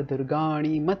sarva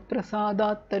durgani mat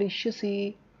prasadat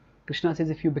tarishyasi. Krishna says,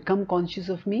 if you become conscious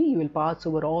of me, you will pass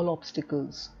over all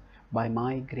obstacles by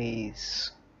my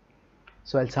grace.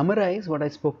 So I'll summarize what I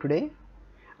spoke today.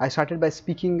 I started by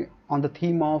speaking on the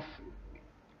theme of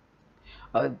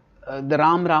the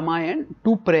Naam Ramayana,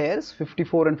 2 prayers,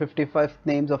 54 and 55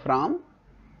 names of Ram.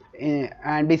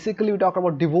 And basically we talk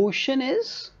about devotion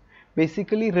is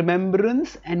basically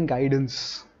remembrance and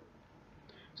guidance.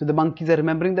 So the monkeys are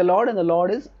remembering the Lord, and the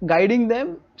Lord is guiding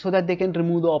them so that they can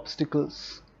remove the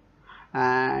obstacles.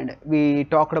 And we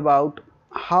talked about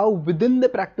how within the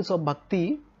practice of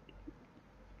bhakti,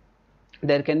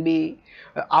 there can be,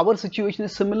 our situation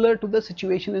is similar to the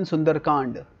situation in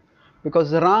Sundarkand,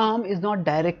 because Ram is not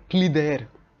directly there,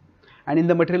 and in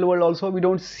the material world also we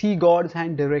don't see God's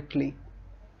hand directly.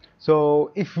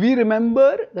 So if we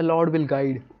remember, the Lord will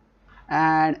guide,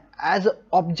 and as an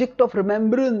object of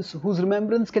remembrance, whose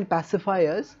remembrance can pacify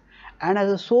us, and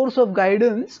as a source of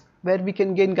guidance where we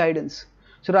can gain guidance.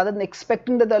 So rather than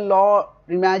expecting that the Lord,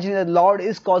 imagining that the Lord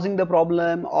is causing the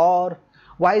problem, or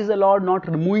why is the Lord not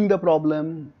removing the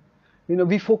problem,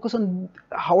 we focus on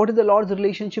what is the Lord's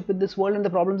relationship with this world and the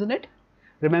problems in it.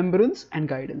 Remembrance and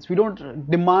guidance. We don't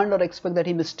demand or expect that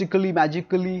He mystically,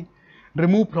 magically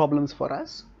remove problems for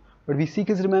us, but we seek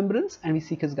His remembrance and we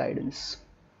seek His guidance.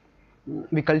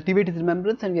 We cultivate His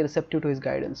remembrance and we are receptive to His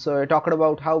guidance. So I talked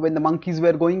about how when the monkeys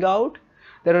were going out,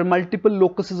 there are multiple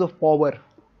locuses of power,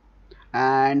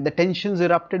 and the tensions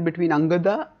erupted between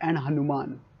Angada and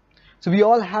Hanuman. So we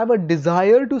all have a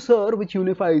desire to serve which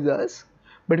unifies us,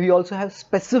 but we also have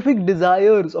specific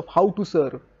desires of how to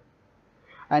serve,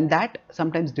 and that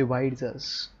sometimes divides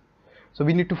us. So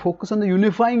we need to focus on the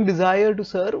unifying desire to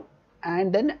serve,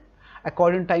 and then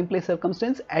according to time, place,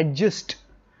 circumstance, adjust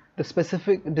the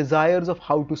specific desires of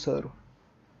how to serve.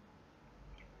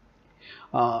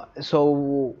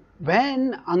 So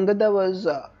when Angada was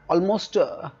almost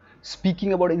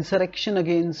speaking about insurrection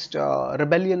against,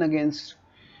 rebellion against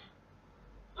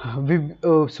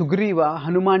Sugriva,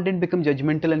 Hanuman didn't become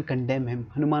judgmental and condemn him.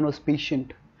 Hanuman was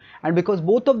patient, and because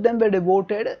both of them were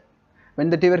devoted, when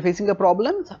they were facing a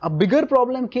problem, a bigger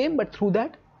problem came, but through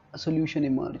that a solution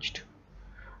emerged.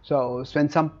 So when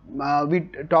we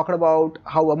talked about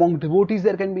how among devotees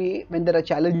there can be, when there are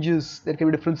challenges, there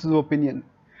can be differences of opinion.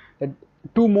 That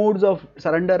two modes of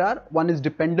surrender are, one is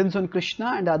dependence on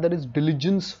Krishna and the other is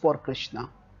diligence for Krishna.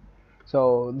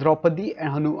 So Draupadi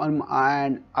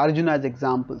and Arjuna as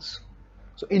examples.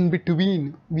 So in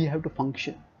between we have to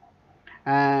function,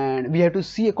 and we have to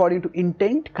see according to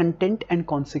intent, content and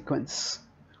consequence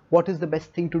what is the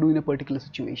best thing to do in a particular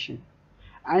situation,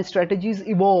 and strategies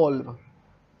evolve.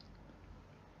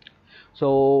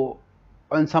 So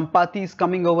when Sampati is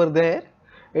coming over there,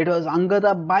 it was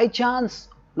Angada by chance,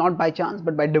 not by chance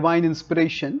but by divine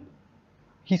inspiration,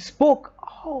 he spoke,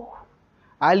 oh,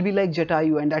 I'll be like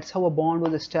Jatayu, and that's how a bond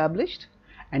was established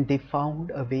and they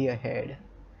found a way ahead.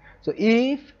 So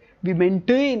if we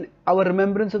maintain our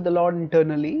remembrance of the Lord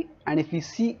internally, and if we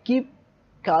keep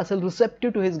ourselves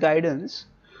receptive to his guidance,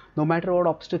 no matter what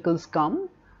obstacles come,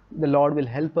 the Lord will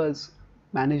help us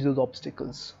manage those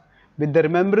obstacles. With the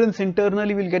remembrance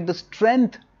internally, we'll get the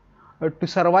strength to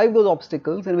survive those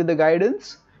obstacles, and with the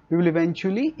guidance, we will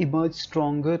eventually emerge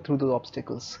stronger through those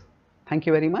obstacles. Thank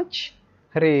you very much.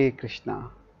 Hare Krishna.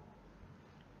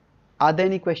 Are there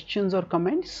any questions or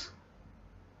comments?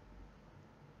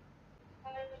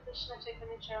 Hare Krishna,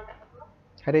 Chaitanya Charan.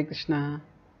 Hare Krishna.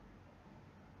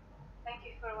 Thank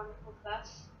you for a wonderful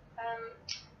class.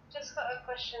 Just got a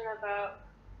question about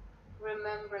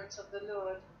remembrance of the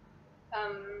Lord.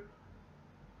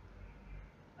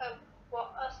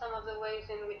 What are some of the ways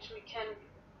in which we can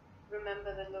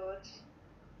remember the Lord?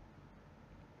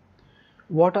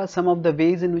 What are some of the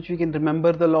ways in which we can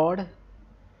remember the Lord?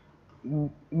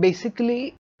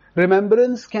 Basically,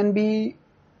 remembrance can be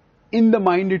in the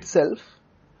mind itself,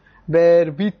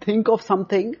 where we think of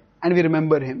something and we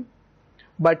remember him.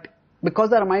 But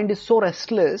because our mind is so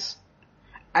restless,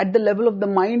 at the level of the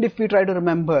mind, if we try to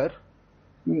remember,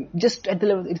 just at the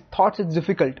level of thoughts, it's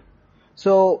difficult.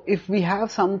 So if we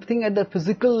have something at the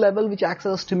physical level which acts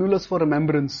as a stimulus for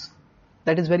remembrance,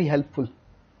 that is very helpful.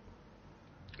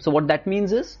 So what that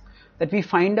means is that we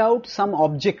find out some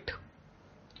object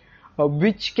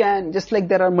which can, just like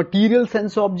there are material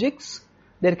sense objects,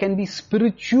 there can be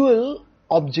spiritual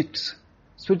objects,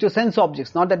 spiritual sense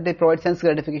objects, not that they provide sense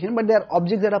gratification, but they are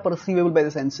objects that are perceivable by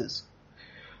the senses.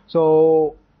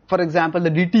 So for example, the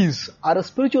deities are a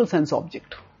spiritual sense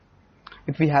object.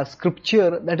 If we have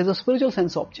scripture, that is a spiritual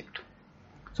sense object.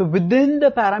 So within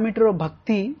the parameter of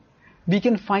bhakti, we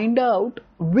can find out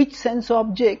which sense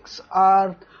objects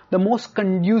are the most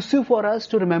conducive for us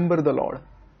to remember the Lord.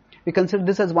 We consider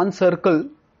this as one circle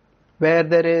where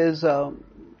there is the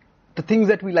things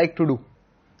that we like to do.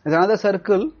 There's another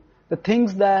circle, the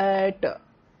things that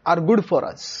are good for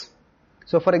us.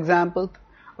 So for example,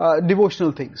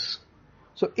 devotional things.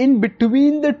 So in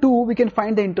between the two, we can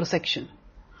find the intersection.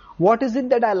 What is it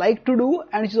that I like to do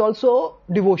and which is also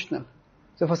devotional?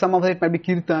 So for some of us it might be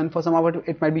kirtan, for some of us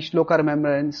it might be shloka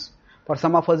remembrance, for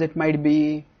some of us it might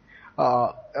be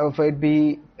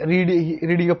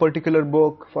reading a particular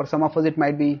book, for some of us it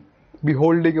might be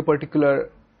beholding a particular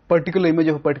image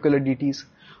of a particular deities,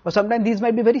 or sometimes these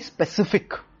might be very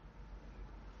specific.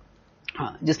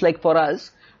 Just like for us,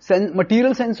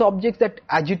 material sense objects that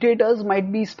agitate us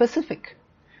might be specific.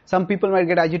 Some people might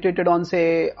get agitated on,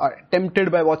 say, or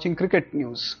tempted by watching cricket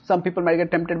news. Some people might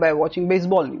get tempted by watching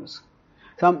baseball news.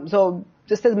 So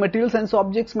just as material sense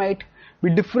objects might be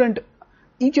different,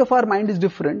 each of our mind is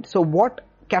different. So what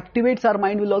captivates our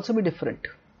mind will also be different.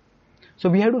 So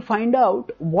we have to find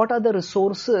out what are the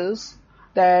resources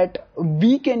that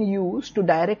we can use to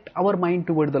direct our mind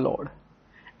toward the Lord.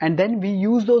 And then we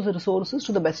use those resources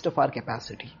to the best of our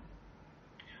capacity.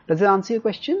 Does that answer your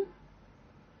question?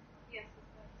 Yes.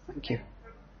 Thank you.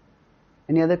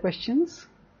 Any other questions?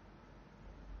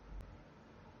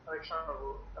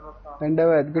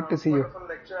 Dandavad, good to see you. Wonderful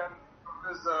lecture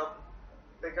and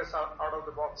take us out of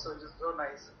the box, which is so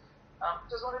nice.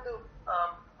 Just wanted to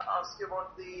ask you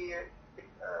about the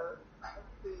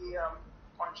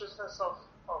consciousness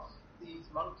of these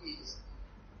monkeys.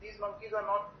 These monkeys are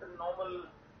not the normal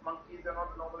monkeys, they are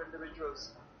not normal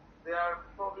individuals. They are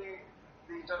probably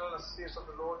the eternal associates of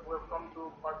the Lord who have come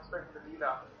to participate in the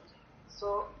Leela.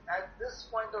 So at this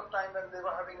point of time when they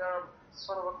were having a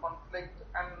sort of a conflict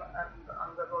and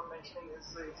Angad was mentioning his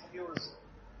views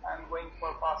and going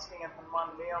for fasting, and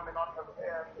Hanuman may or may not have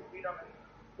agreed on it,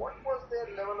 what was their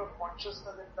level of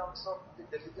consciousness in terms of the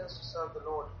diligence to serve the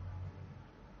Lord?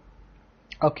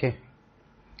 Okay.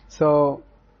 So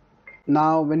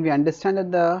now when we understand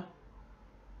that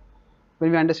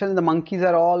the monkeys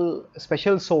are all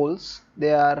special souls,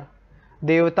 they are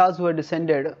devatas who are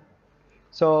descended.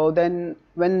 So then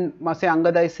when say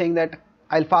Angada is saying that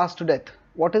I'll fast to death,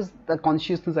 what is the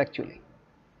consciousness actually?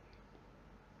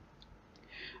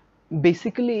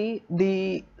 basically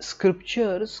the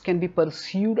scriptures can be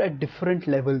pursued at different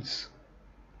levels.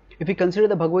 If we consider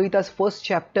the Bhagavad-Gita's first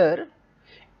chapter,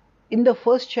 in the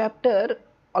first chapter,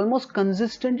 almost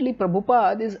consistently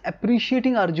Prabhupada is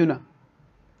appreciating Arjuna.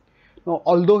 Now,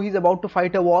 although he is about to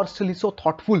fight a war, still he is so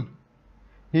thoughtful.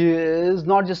 He is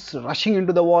not just rushing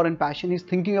into the war in passion, he is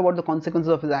thinking about the consequences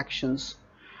of his actions.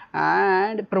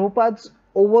 And Prabhupada's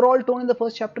overall tone in the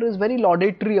first chapter is very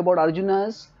laudatory about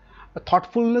Arjuna's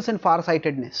thoughtfulness and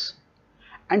farsightedness.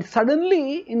 And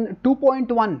suddenly in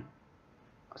 2.1,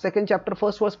 second chapter,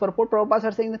 first verse purport, Prabhupada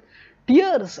starts saying that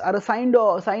tears are a sign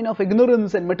of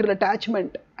ignorance and material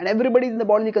attachment, and everybody is in the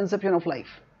bodily conception of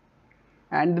life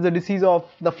and the disease of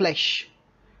the flesh.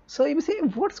 So you may say,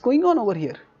 what's going on over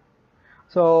here?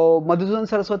 So Madhusudan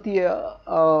Saraswati,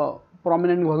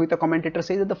 prominent Bhagavad-Gita commentator,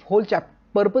 says that the whole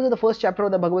purpose of the first chapter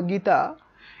of the Bhagavad-Gita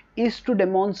is to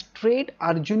demonstrate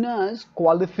Arjuna's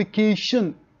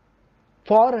qualification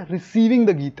for receiving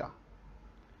the Gita.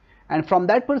 And from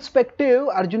that perspective,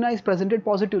 Arjuna is presented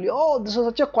positively. Oh, this is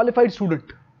such a qualified student.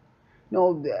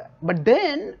 No, but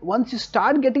then once you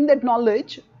start getting that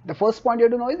knowledge, the first point you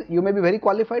have to know is you may be very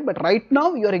qualified, but right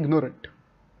now you are ignorant.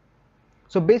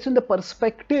 So based on the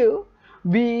perspective,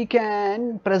 we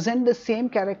can present the same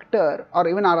character, or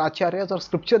even our acharyas or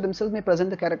scripture themselves may present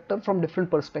the character from different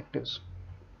perspectives.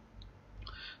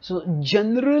 So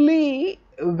generally,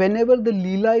 whenever the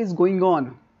Leela is going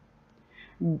on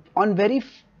very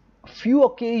few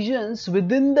occasions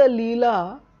within the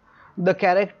Leela, the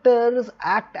characters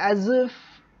act as if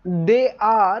they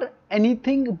are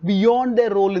anything beyond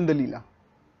their role in the Leela.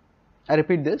 I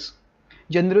repeat this.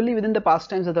 Generally within the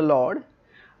pastimes of the Lord,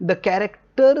 the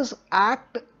characters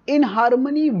act in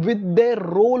harmony with their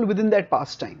role within that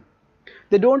pastime.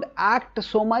 They don't act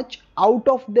so much out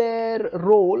of their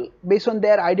role based on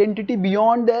their identity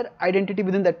beyond their identity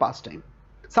within that pastime.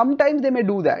 Sometimes they may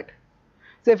do that.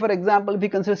 Say for example, if we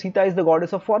consider Sita is the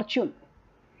goddess of fortune.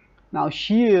 Now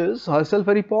she is herself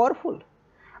very powerful.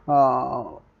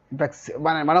 In fact,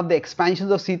 one of the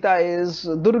expansions of Sita is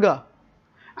Durga.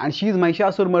 And she is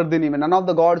Mahishasur Mardini. When none of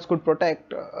the gods could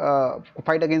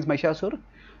fight against Mahishasur,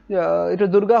 it was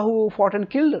Durga who fought and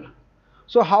killed her.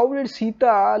 So how did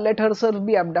Sita let herself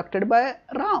be abducted by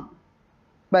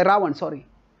Ravan, sorry.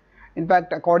 In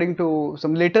fact, according to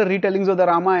some later retellings of the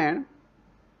Ramayana,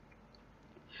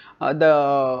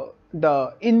 the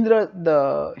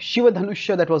Shiva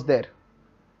Dhanusha that was there,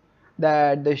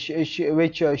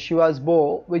 which Shiva's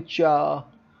bow, which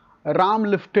Ram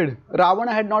lifted.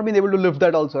 Ravana had not been able to lift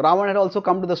that also. Ravana had also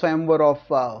come to the Swayamvar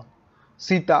of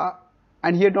Sita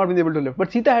and he had not been able to lift.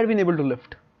 But Sita had been able to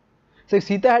lift. So if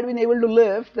Sita had been able to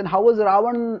lift, then how was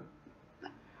Ravan?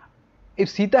 If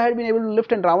Sita had been able to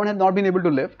lift and Ravan had not been able to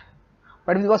lift,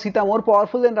 but was Sita more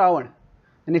powerful than Ravan?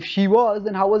 And if she was,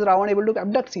 then how was Ravan able to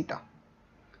abduct Sita?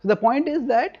 So the point is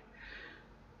that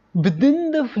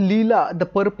within the Leela, the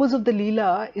purpose of the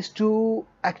Leela is to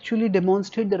actually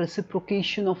demonstrate the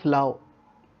reciprocation of love.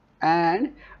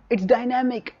 And it's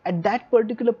dynamic. At that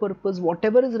particular purpose,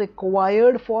 whatever is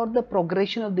required for the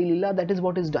progression of the Leela, that is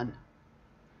what is done.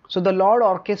 So the Lord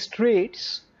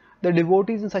orchestrates the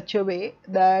devotees in such a way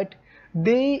that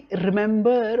they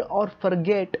remember or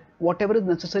forget whatever is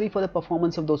necessary for the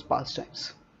performance of those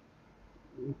pastimes.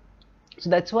 So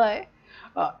that's why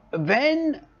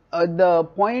when the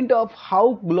point of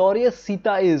how glorious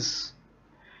Sita is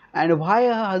and why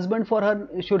her husband for her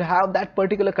should have that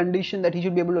particular condition that he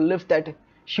should be able to lift that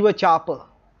Shiva Chapa.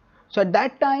 So at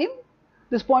that time,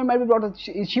 this point might be brought up,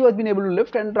 Shiva has been able to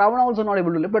lift and Ravana also not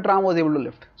able to lift, but Ram was able to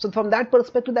lift. So from that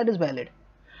perspective, that is valid.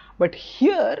 But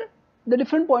here, the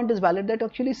different point is valid, that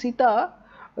actually Sita,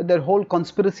 their whole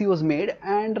conspiracy was made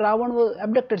and Ravana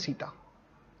abducted Sita.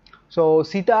 So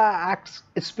Sita acts,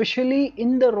 especially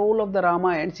in the role of the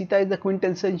Ramayana, Sita is the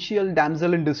quintessential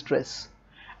damsel in distress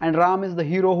and Ram is the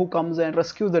hero who comes and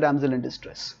rescues the damsel in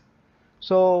distress.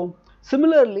 So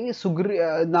similarly,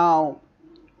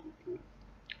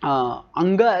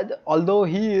 Angad, although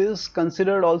he is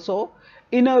considered also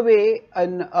in a way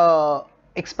an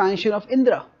expansion of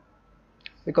Indra,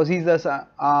 because he's a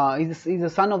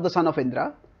son of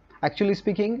Indra. Actually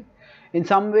speaking, in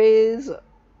some ways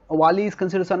Vali is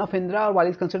considered son of Indra, or Vali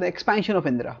is considered the expansion of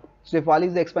Indra. So if Vali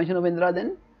is the expansion of Indra,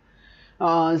 then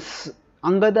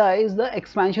Angada is the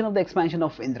expansion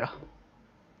of Indra.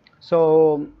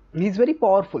 So he is very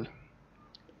powerful.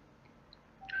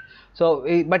 So,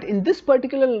 but in this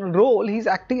particular role, he is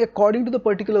acting according to the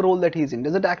particular role that he is in.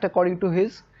 Doesn't act according to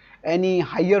any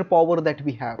higher power that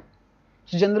we have.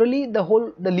 So generally, the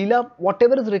Leela,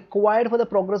 whatever is required for the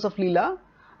progress of Leela,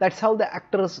 that's how the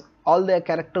actors, all their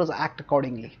characters act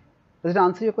accordingly. Does it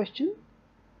answer your question?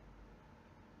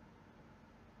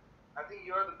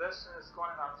 best in ISKCON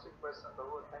in answering questions,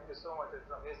 Prabhu. Thank you so much.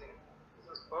 It's amazing.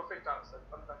 This is perfect answer.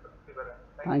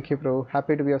 Thank you, Prabhu.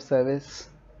 Happy to be of service.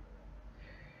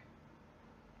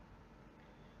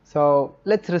 So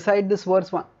let's recite this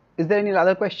verse one. Is there any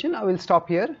other question? I will stop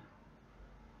here.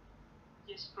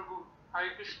 Yes, Prabhu.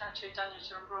 Hare Krishna, Chaitanya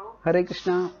Charan, Prabhu. Hare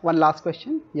Krishna. One last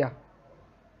question. Yeah.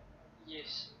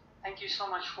 Yes. Thank you so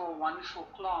much for a wonderful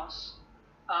class.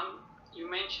 You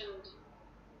mentioned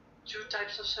two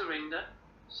types of surrender.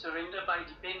 Surrender by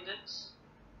dependence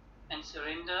and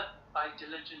surrender by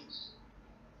diligence.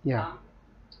 Yeah.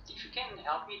 If you can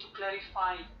help me to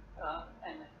clarify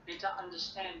and better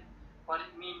understand what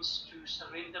it means to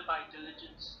surrender by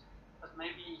diligence, but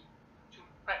maybe two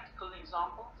practical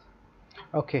examples.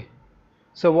 Okay.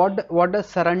 So what does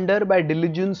surrender by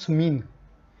diligence mean?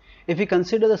 If we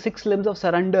consider the 6 limbs of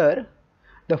surrender,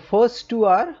 the first two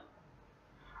are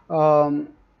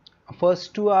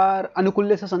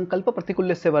anukulyasya sankalpa,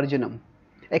 pratikulyasya varjanam.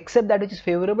 Accept that which is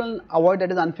favorable and avoid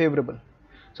that is unfavorable.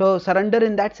 So surrender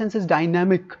in that sense is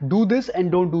dynamic. Do this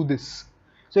and don't do this.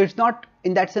 So it's not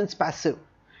in that sense passive.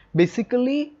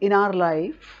 Basically in our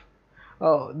life,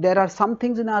 there are some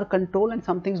things in our control and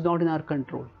some things not in our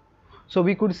control. So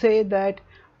we could say that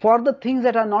for the things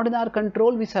that are not in our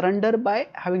control, we surrender by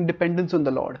having dependence on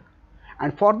the Lord.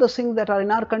 And for the things that are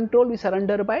in our control, we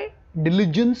surrender by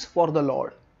diligence for the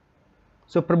Lord.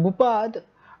 So Prabhupada,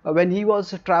 when he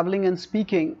was traveling and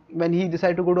speaking, when he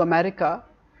decided to go to America,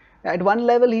 at one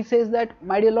level he says that,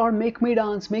 my dear Lord, make me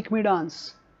dance, make me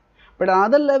dance. But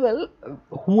another level,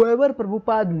 whoever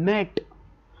Prabhupada met,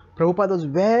 Prabhupada was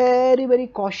very, very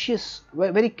cautious,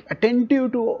 very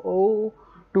attentive to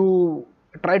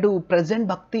try to present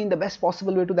bhakti in the best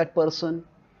possible way to that person.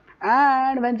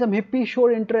 And when some hippies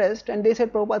showed interest and they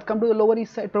said, Prabhupada, come to the Lower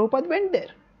East Side, Prabhupada went there.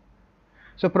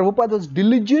 So Prabhupada was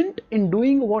diligent in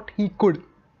doing what he could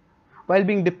while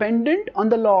being dependent on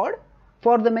the Lord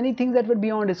for the many things that were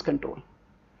beyond his control.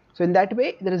 So in that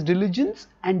way, there is diligence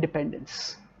and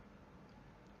dependence.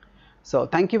 So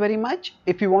thank you very much.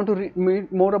 If you want to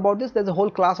read more about this, there's a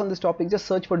whole class on this topic. Just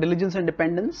search for diligence and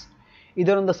dependence,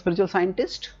 either on the Spiritual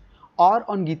Scientist or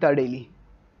on Gita Daily.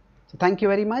 So thank you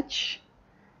very much.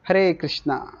 Hare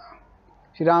Krishna.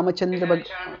 Shri Ramachandra.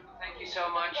 Thank you so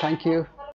much. Thank you.